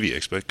 You're the movie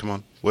expert. Come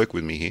on, work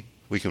with me here.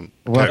 We can.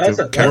 Well, that's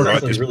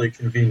actually really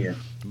convenient.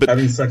 But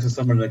having sex with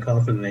someone in a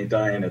coffin and they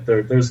die in it.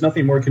 There's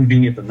nothing more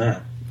convenient than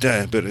that.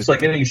 Yeah, but it's like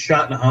getting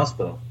shot in a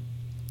hospital.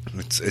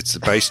 It's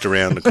based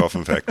around the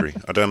coffin factory.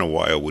 I don't know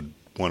why I would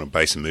want to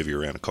base a movie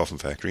around a coffin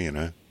factory.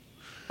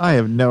 I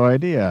have no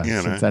idea.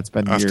 Since that's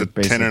been after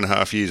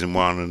 10.5 years in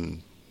one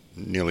and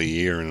nearly a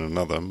year in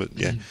another. But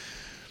yeah,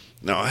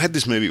 no, I had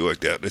this movie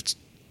worked out. It's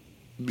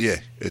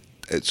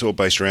all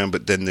based around,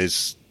 but then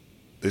there's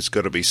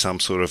got to be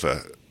some sort of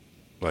a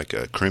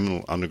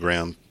criminal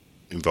underground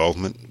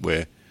involvement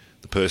where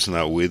the person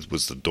they were with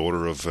was the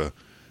daughter of a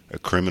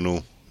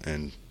criminal,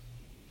 and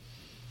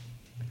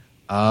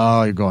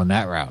you're going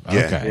that route.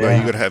 Yeah, okay. Well,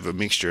 you got to have a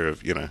mixture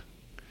of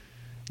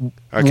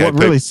Okay, what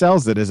really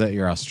sells it is that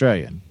you're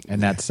Australian,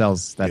 and that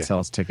sells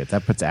tickets.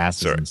 That puts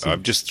asses in seats.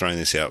 I'm just throwing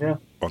this out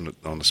on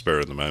the spur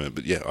of the moment,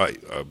 but yeah,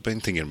 I've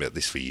been thinking about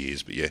this for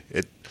years, but yeah,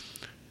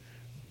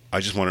 I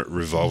just want it to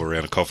revolve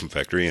around a coffin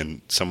factory and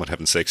someone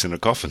having sex in a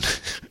coffin.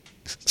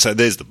 So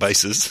there's the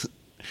basis.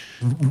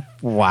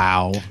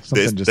 Wow.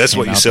 That's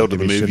what you sell to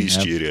the movie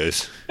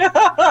studios.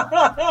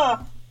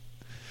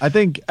 I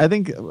think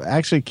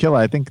actually, Killa,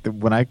 I think that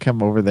when I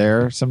come over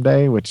there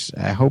someday, which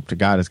I hope to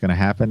God is going to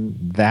happen,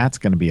 that's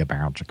going to be a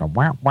bounce, like a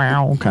wow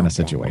wow kind of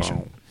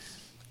situation.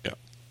 Yeah.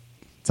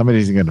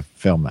 Somebody's going to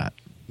film that.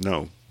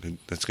 No,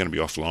 that's going to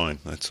be offline.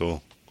 That's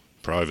all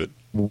private.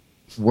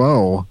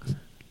 Whoa.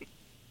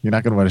 You're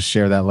not going to want to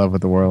share that love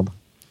with the world?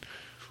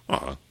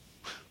 Oh,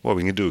 well,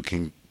 we can do a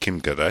Kim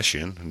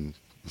Kardashian and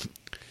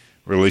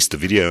release the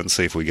video and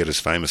see if we get as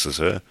famous as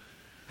her.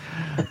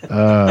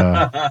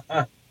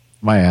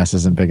 My ass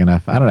isn't big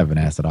enough. I don't have an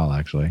ass at all,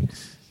 actually.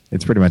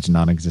 It's pretty much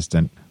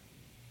non-existent.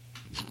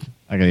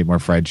 I gotta eat more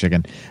fried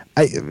chicken.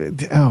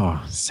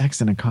 Sex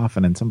in a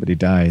coffin and somebody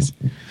dies.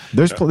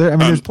 There's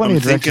plenty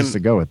of directions to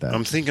go with that.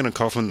 I'm thinking a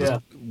coffin,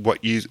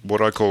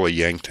 what I call a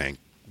yank tank.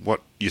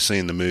 What you see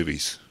in the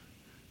movies,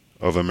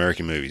 of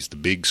American movies, the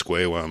big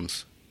square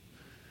ones.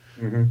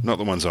 Mm-hmm. Not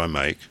the ones I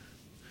make,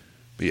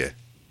 but yeah.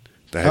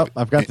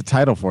 I've got the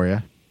title for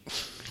you.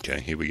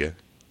 Okay, here we go.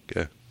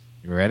 Go.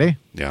 You ready?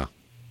 Yeah.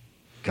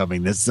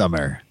 Coming this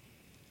summer.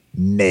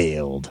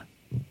 Nailed.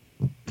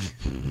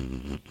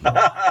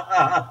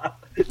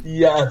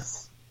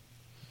 Yes.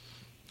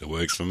 It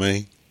works for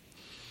me.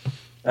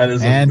 That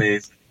is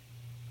amazing.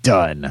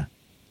 Done.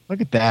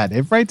 Look at that.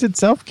 It writes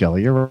itself,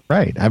 Kelly. You're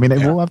right. I mean,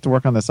 we'll have to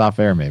work on this off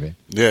air, maybe.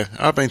 Yeah,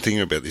 I've been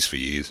thinking about this for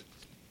years.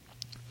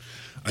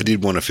 I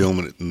did want to film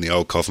it in the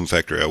old coffin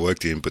factory I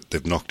worked in, but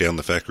they've knocked down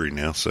the factory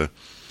now, so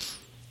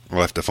I'll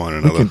have to find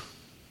another.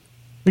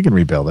 We can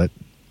rebuild it.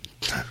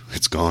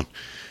 It's gone.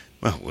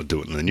 Well, we'll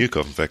do it in the new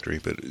coffin factory,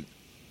 but it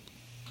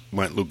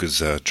won't look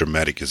as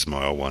dramatic as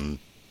my old one.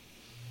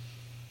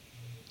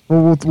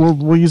 Well,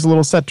 we'll use a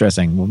little set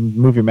dressing. We'll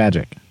move your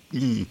magic.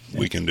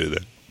 We can do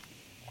that.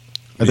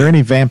 Are there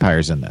any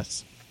vampires in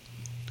this?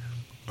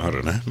 I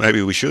don't know.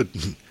 Maybe we should.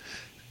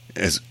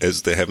 As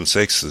they're having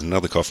sex,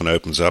 another coffin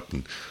opens up,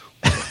 and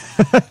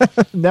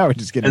now we're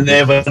just getting. And they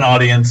have an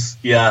audience.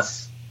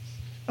 Yes.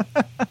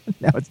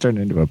 Now it's turned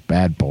into a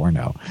bad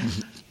porno.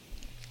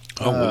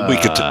 We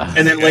could.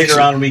 And then later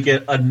on, we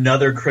get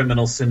another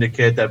criminal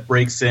syndicate that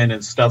breaks in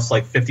and stuffs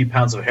like 50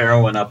 pounds of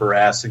heroin up her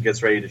ass and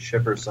gets ready to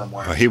ship her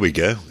somewhere. Oh, here we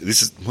go.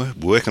 We're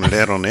working it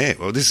out on air.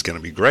 Well, this is going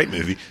to be a great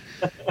movie.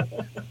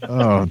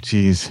 Oh,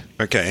 jeez.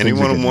 Okay,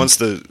 anyone who wants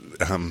to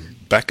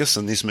back us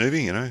in this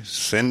movie,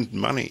 send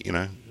money,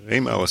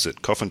 email us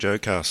at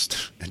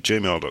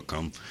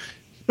coffinjokecast@gmail.com.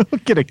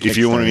 If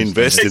you want to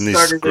invest in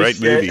this great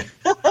movie.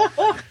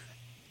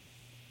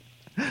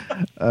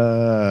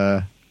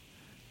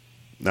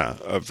 No,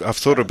 I've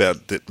thought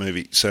about that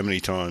movie so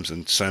many times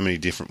and so many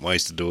different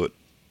ways to do it.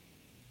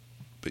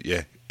 But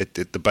yeah,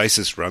 the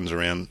basis runs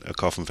around a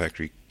coffin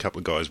factory, a couple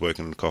of guys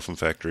working in a coffin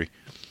factory,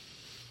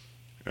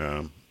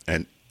 and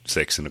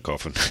sex in a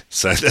coffin.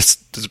 So that's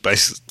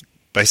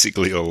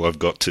basically all I've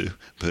got to.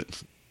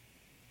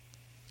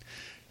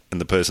 And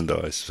the person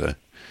dies. So,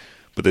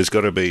 but there's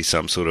got to be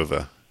some sort of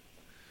a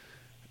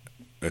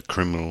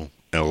criminal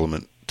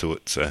element to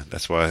it. So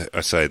that's why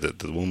I say that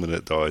the woman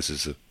that dies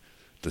is the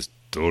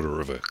daughter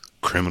of a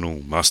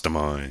criminal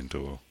mastermind.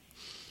 Or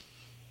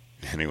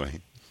anyway,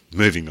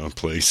 moving on,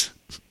 please.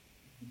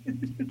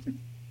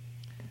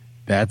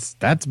 That's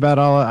about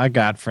all I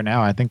got for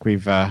now. I think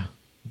we've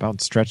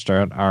about stretched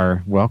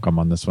our welcome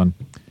on this one.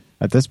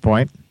 At this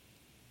point,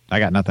 I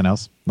got nothing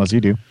else, unless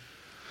you do.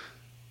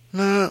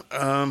 No,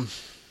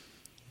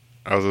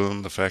 other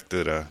than the fact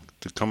that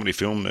the Comedy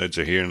Film Nerds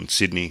are here in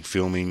Sydney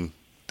filming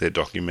their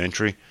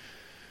documentary.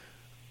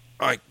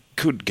 I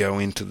could go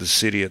into the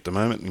city at the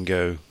moment and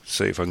go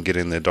see if I can get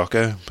in their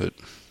doco, but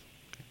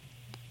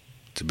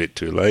it's a bit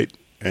too late,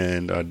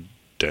 and I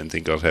don't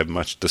think I'll have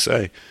much to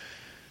say.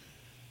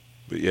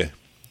 But yeah,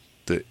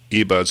 the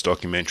Earbuds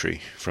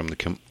documentary from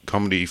the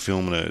Comedy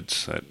Film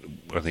Nerds that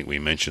I think we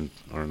mentioned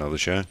on another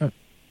show.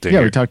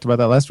 We talked about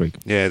that last week.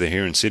 Yeah, they're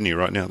here in Sydney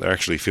right now. They're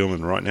actually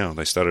filming right now.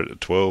 They started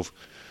at 12,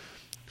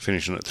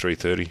 finishing at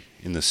 3:30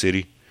 in the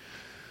city.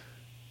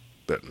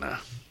 But nah,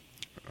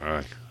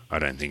 I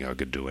don't think I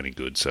could do any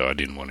good, so I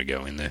didn't want to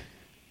go in there.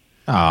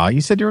 Oh,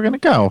 you said you were going to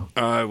go.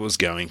 I was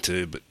going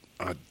to, but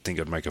I think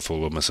I'd make a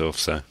fool of myself,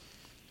 so.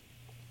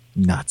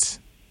 Nuts.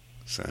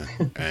 So,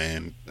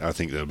 and I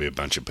think there'll be a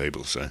bunch of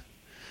people, so.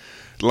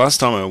 The last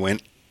time I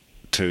went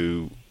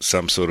to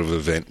some sort of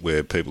event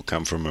where people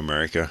come from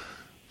America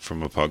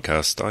from a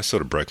podcast, I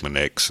sort of broke my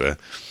neck, so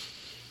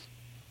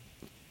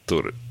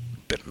thought it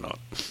better not.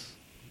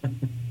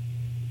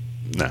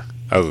 No,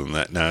 other than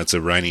that, no, it's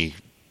a rainy,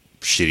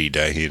 shitty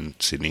day here in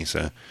Sydney,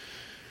 so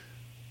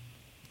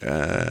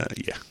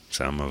yeah,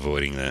 so I'm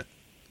avoiding that.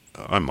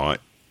 I might.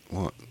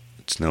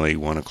 It's nearly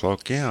 1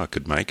 o'clock. Yeah, I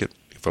could make it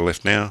if I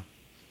left now.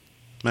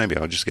 Maybe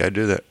I'll just go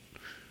do that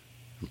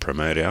and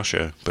promote our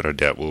show, but I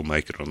doubt we'll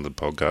make it on the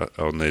podcast,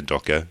 on the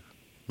doco.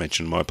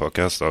 Mention my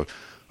podcast.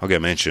 I'll go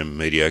mention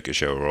Mediocre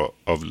Show, or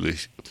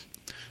obviously,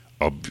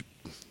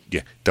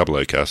 Double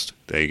O Cast.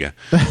 There you go.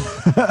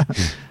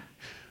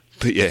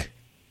 But yeah,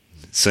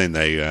 seeing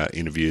they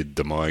interviewed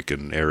the Mike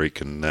and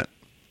Eric and that,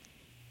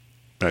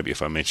 maybe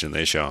if I mention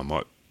their show, I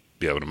might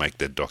be able to make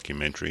that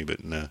documentary.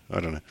 But no,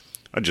 I don't know.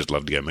 I'd just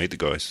love to go meet the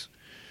guys.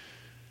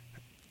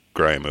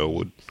 Graham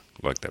Elwood,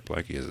 like that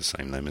bloke. He has the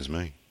same name as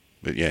me.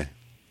 But yeah,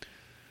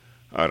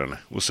 I don't know.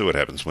 We'll see what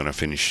happens when I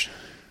finish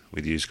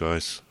with you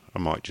guys. I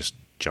might just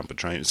jump a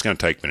train. It's going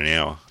to take me an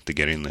hour to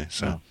get in there.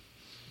 So,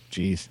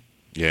 jeez.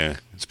 Yeah,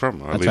 it's a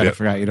problem. That's right. I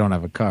forgot you don't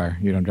have a car.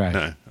 You don't drive.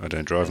 No, I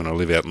don't drive, and I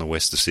live out in the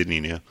west of Sydney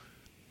now.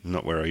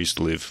 Not where I used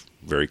to live,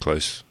 very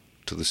close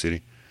to the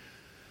city.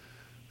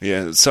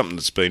 Yeah, it's something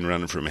that's been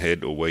running from my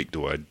head all week.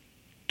 Do I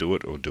do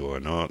it or do I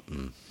not?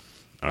 And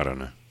I don't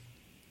know.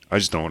 I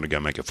just don't want to go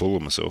make a fool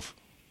of myself.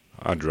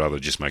 I'd rather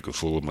just make a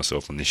fool of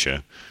myself on this show.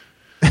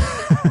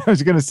 I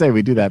was going to say,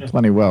 we do that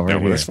plenty well, right? No,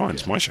 well, that's fine.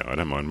 It's my show. I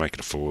don't mind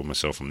making a fool of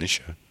myself on this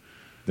show.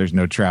 There's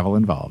no travel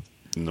involved.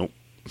 Nope.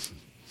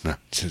 No,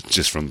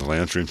 just from the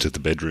lounge room to the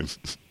bedroom.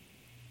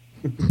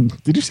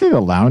 Did you say the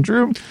lounge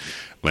room?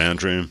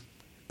 Lounge room.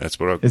 That's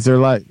what I... Is there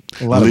like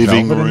a lot living of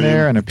velvet room in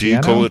there and a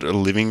piano? Do you call it a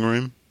living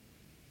room?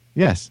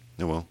 Yes.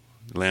 No, well,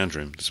 lounge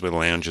room. That's where the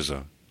lounges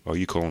are. Oh,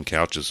 you call them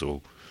couches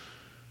or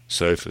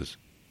sofas.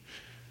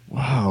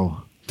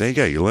 Wow. There you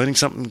go. You're learning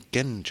something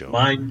again, Joel.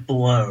 Mind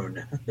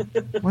blown.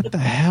 What the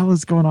hell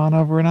is going on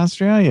over in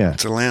Australia?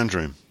 It's a lounge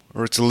room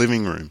or it's a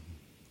living room.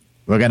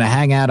 We're going to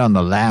hang out on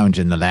the lounge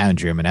in the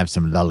lounge room and have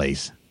some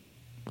lollies.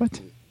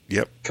 What?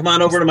 Yep. Come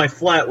on over to my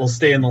flat. We'll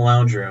stay in the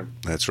lounge room.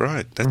 That's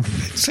right.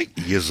 See,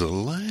 years of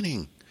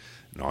learning.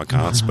 No, I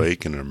can't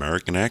speak in an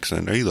American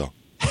accent either.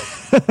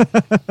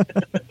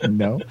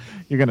 No.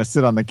 You're going to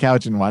sit on the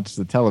couch and watch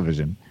the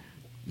television.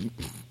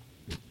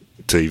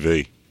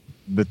 TV.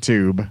 The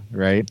tube,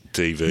 right?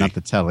 TV. Not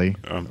the telly,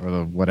 or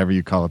the whatever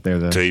you call it there.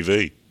 The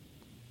TV.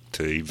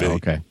 TV. Oh,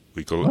 okay.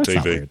 We call it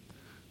TV.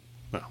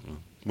 Well,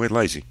 we're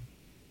lazy.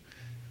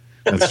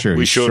 That's true.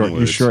 We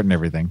you shorten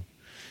everything.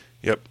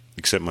 Yep,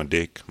 except my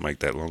dick. Make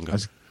that longer.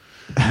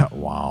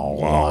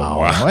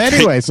 Wow.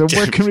 Anyway, so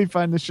where can we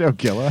find the show,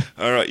 Killa?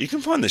 All right, you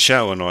can find the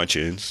show on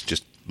iTunes.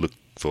 Just look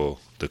for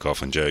the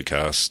Coffin Joe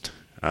Cast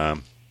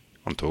on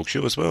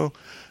TalkShoe as well.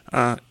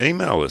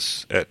 Email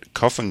us at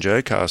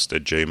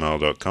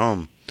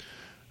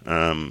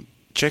coffinjoecast@gmail.com.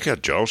 Check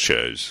out Joel's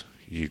shows.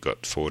 You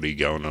got 40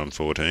 going on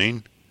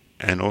 14.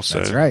 And also...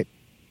 That's right.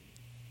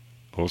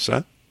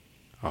 Also...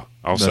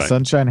 the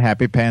Sunshine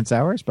Happy Pants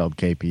Hour, spelled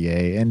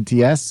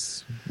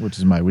KPANTS, which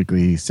is my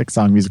weekly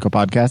 6-song musical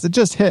podcast. It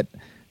just hit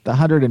the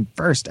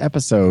 101st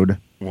episode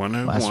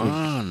 101. last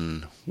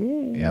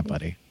week. Yeah,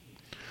 buddy.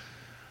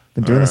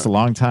 Been doing this a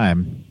long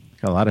time.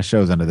 Got a lot of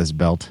shows under this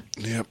belt.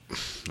 Yep.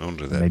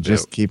 Under that and they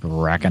just keep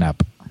racking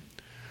up.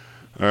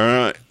 All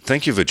right.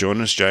 Thank you for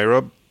joining us,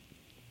 JRob.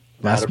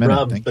 Last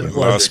minute. Thank you.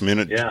 Last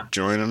minute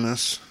joining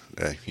us.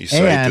 You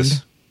saved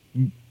us.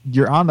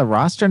 You're on the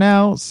roster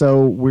now,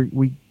 so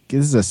we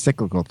this is a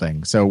cyclical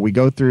thing. So we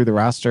go through the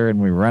roster and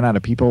we run out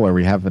of people or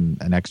we have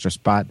an extra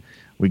spot.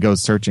 We go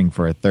searching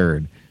for a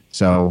third.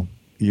 So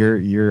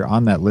you're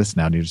on that list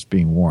now and you're just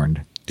being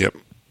warned. Yep.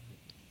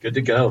 Good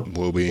to go.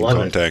 We'll be in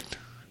contact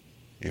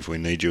if we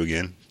need you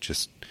again.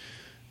 Just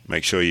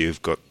make sure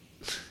you've got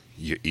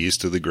your ears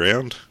to the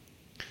ground.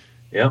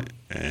 Yep.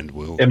 And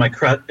we'll... Am I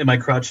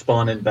crotch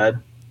spawn in bed?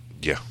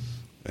 Yeah.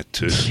 That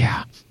too.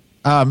 Yeah.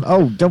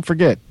 Don't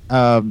forget.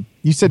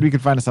 You said we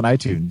could find us on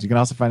iTunes. You can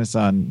also find us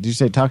on, did you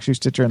say TalkShoe,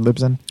 Stitcher, and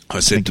Libsyn? I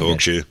said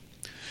TalkShoe.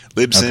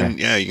 Libsyn,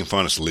 yeah, you can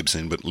find us on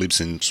Libsyn, but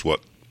Libsyn's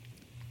what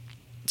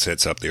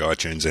sets up the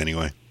iTunes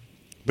anyway.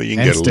 But you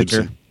can go to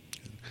Libsyn.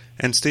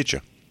 And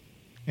Stitcher.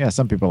 Yeah,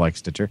 some people like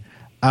Stitcher.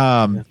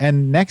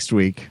 And next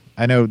week,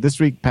 I know this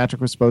week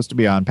Patrick was supposed to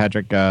be on.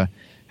 Patrick had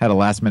a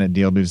last-minute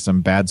deal due to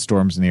some bad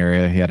storms in the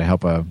area. He had to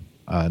help a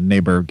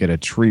neighbor get a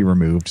tree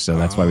removed, so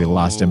that's why we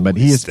lost him. But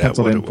he is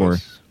penciled in for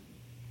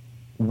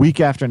week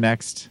after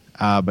next.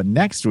 But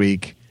next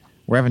week,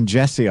 we're having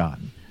Jesse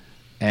on.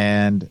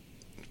 And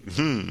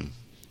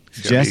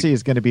Jesse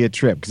is going to be a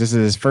trip because this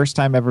is his first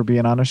time ever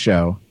being on a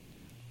show.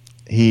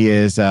 He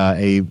is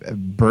a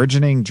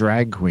burgeoning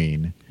drag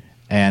queen.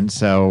 And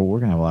so we're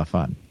going to have a lot of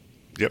fun.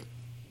 Yep.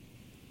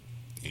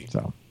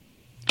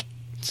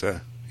 So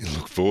you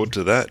look forward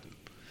to that.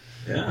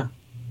 Yeah.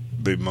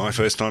 Be my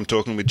first time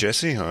talking with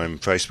Jesse. I'm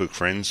Facebook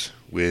friends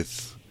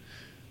with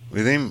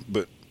him.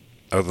 But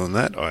other than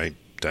that, I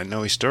don't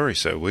know his story,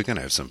 so we're going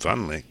to have some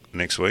fun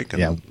next week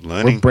and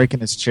learning. We're breaking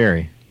his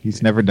cherry.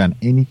 He's never done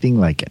anything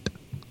like it.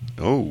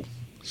 Oh,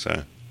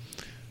 so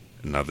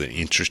another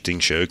interesting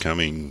show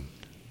coming.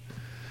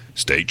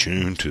 Stay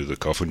tuned to the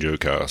Coffin Joe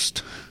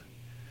Cast.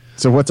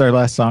 So what's our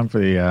last song for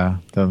the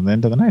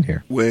end of the night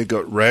here? We've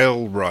got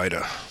Rail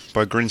Rider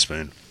by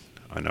Grinspoon.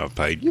 I know I've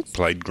played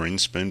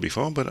Grinspoon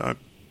before, but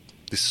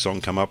this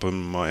song come up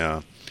on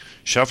my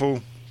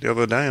shuffle the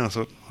other day, and I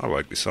thought, I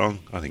like this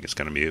song. I think it's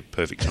going to be a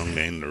perfect song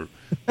to end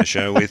the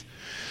show with.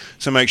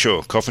 So make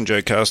sure,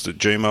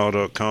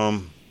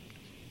 coffinjoecast@gmail.com.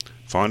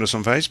 Find us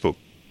on Facebook,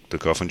 the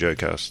Coffin Joe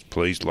Cast.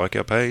 Please like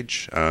our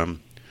page.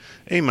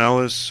 Email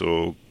us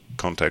or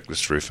contact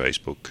us through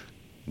Facebook.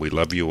 We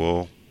love you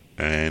all.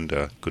 And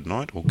good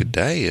night, or good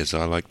day, as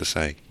I like to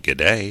say. Good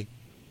day.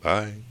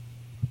 Bye.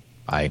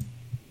 Bye.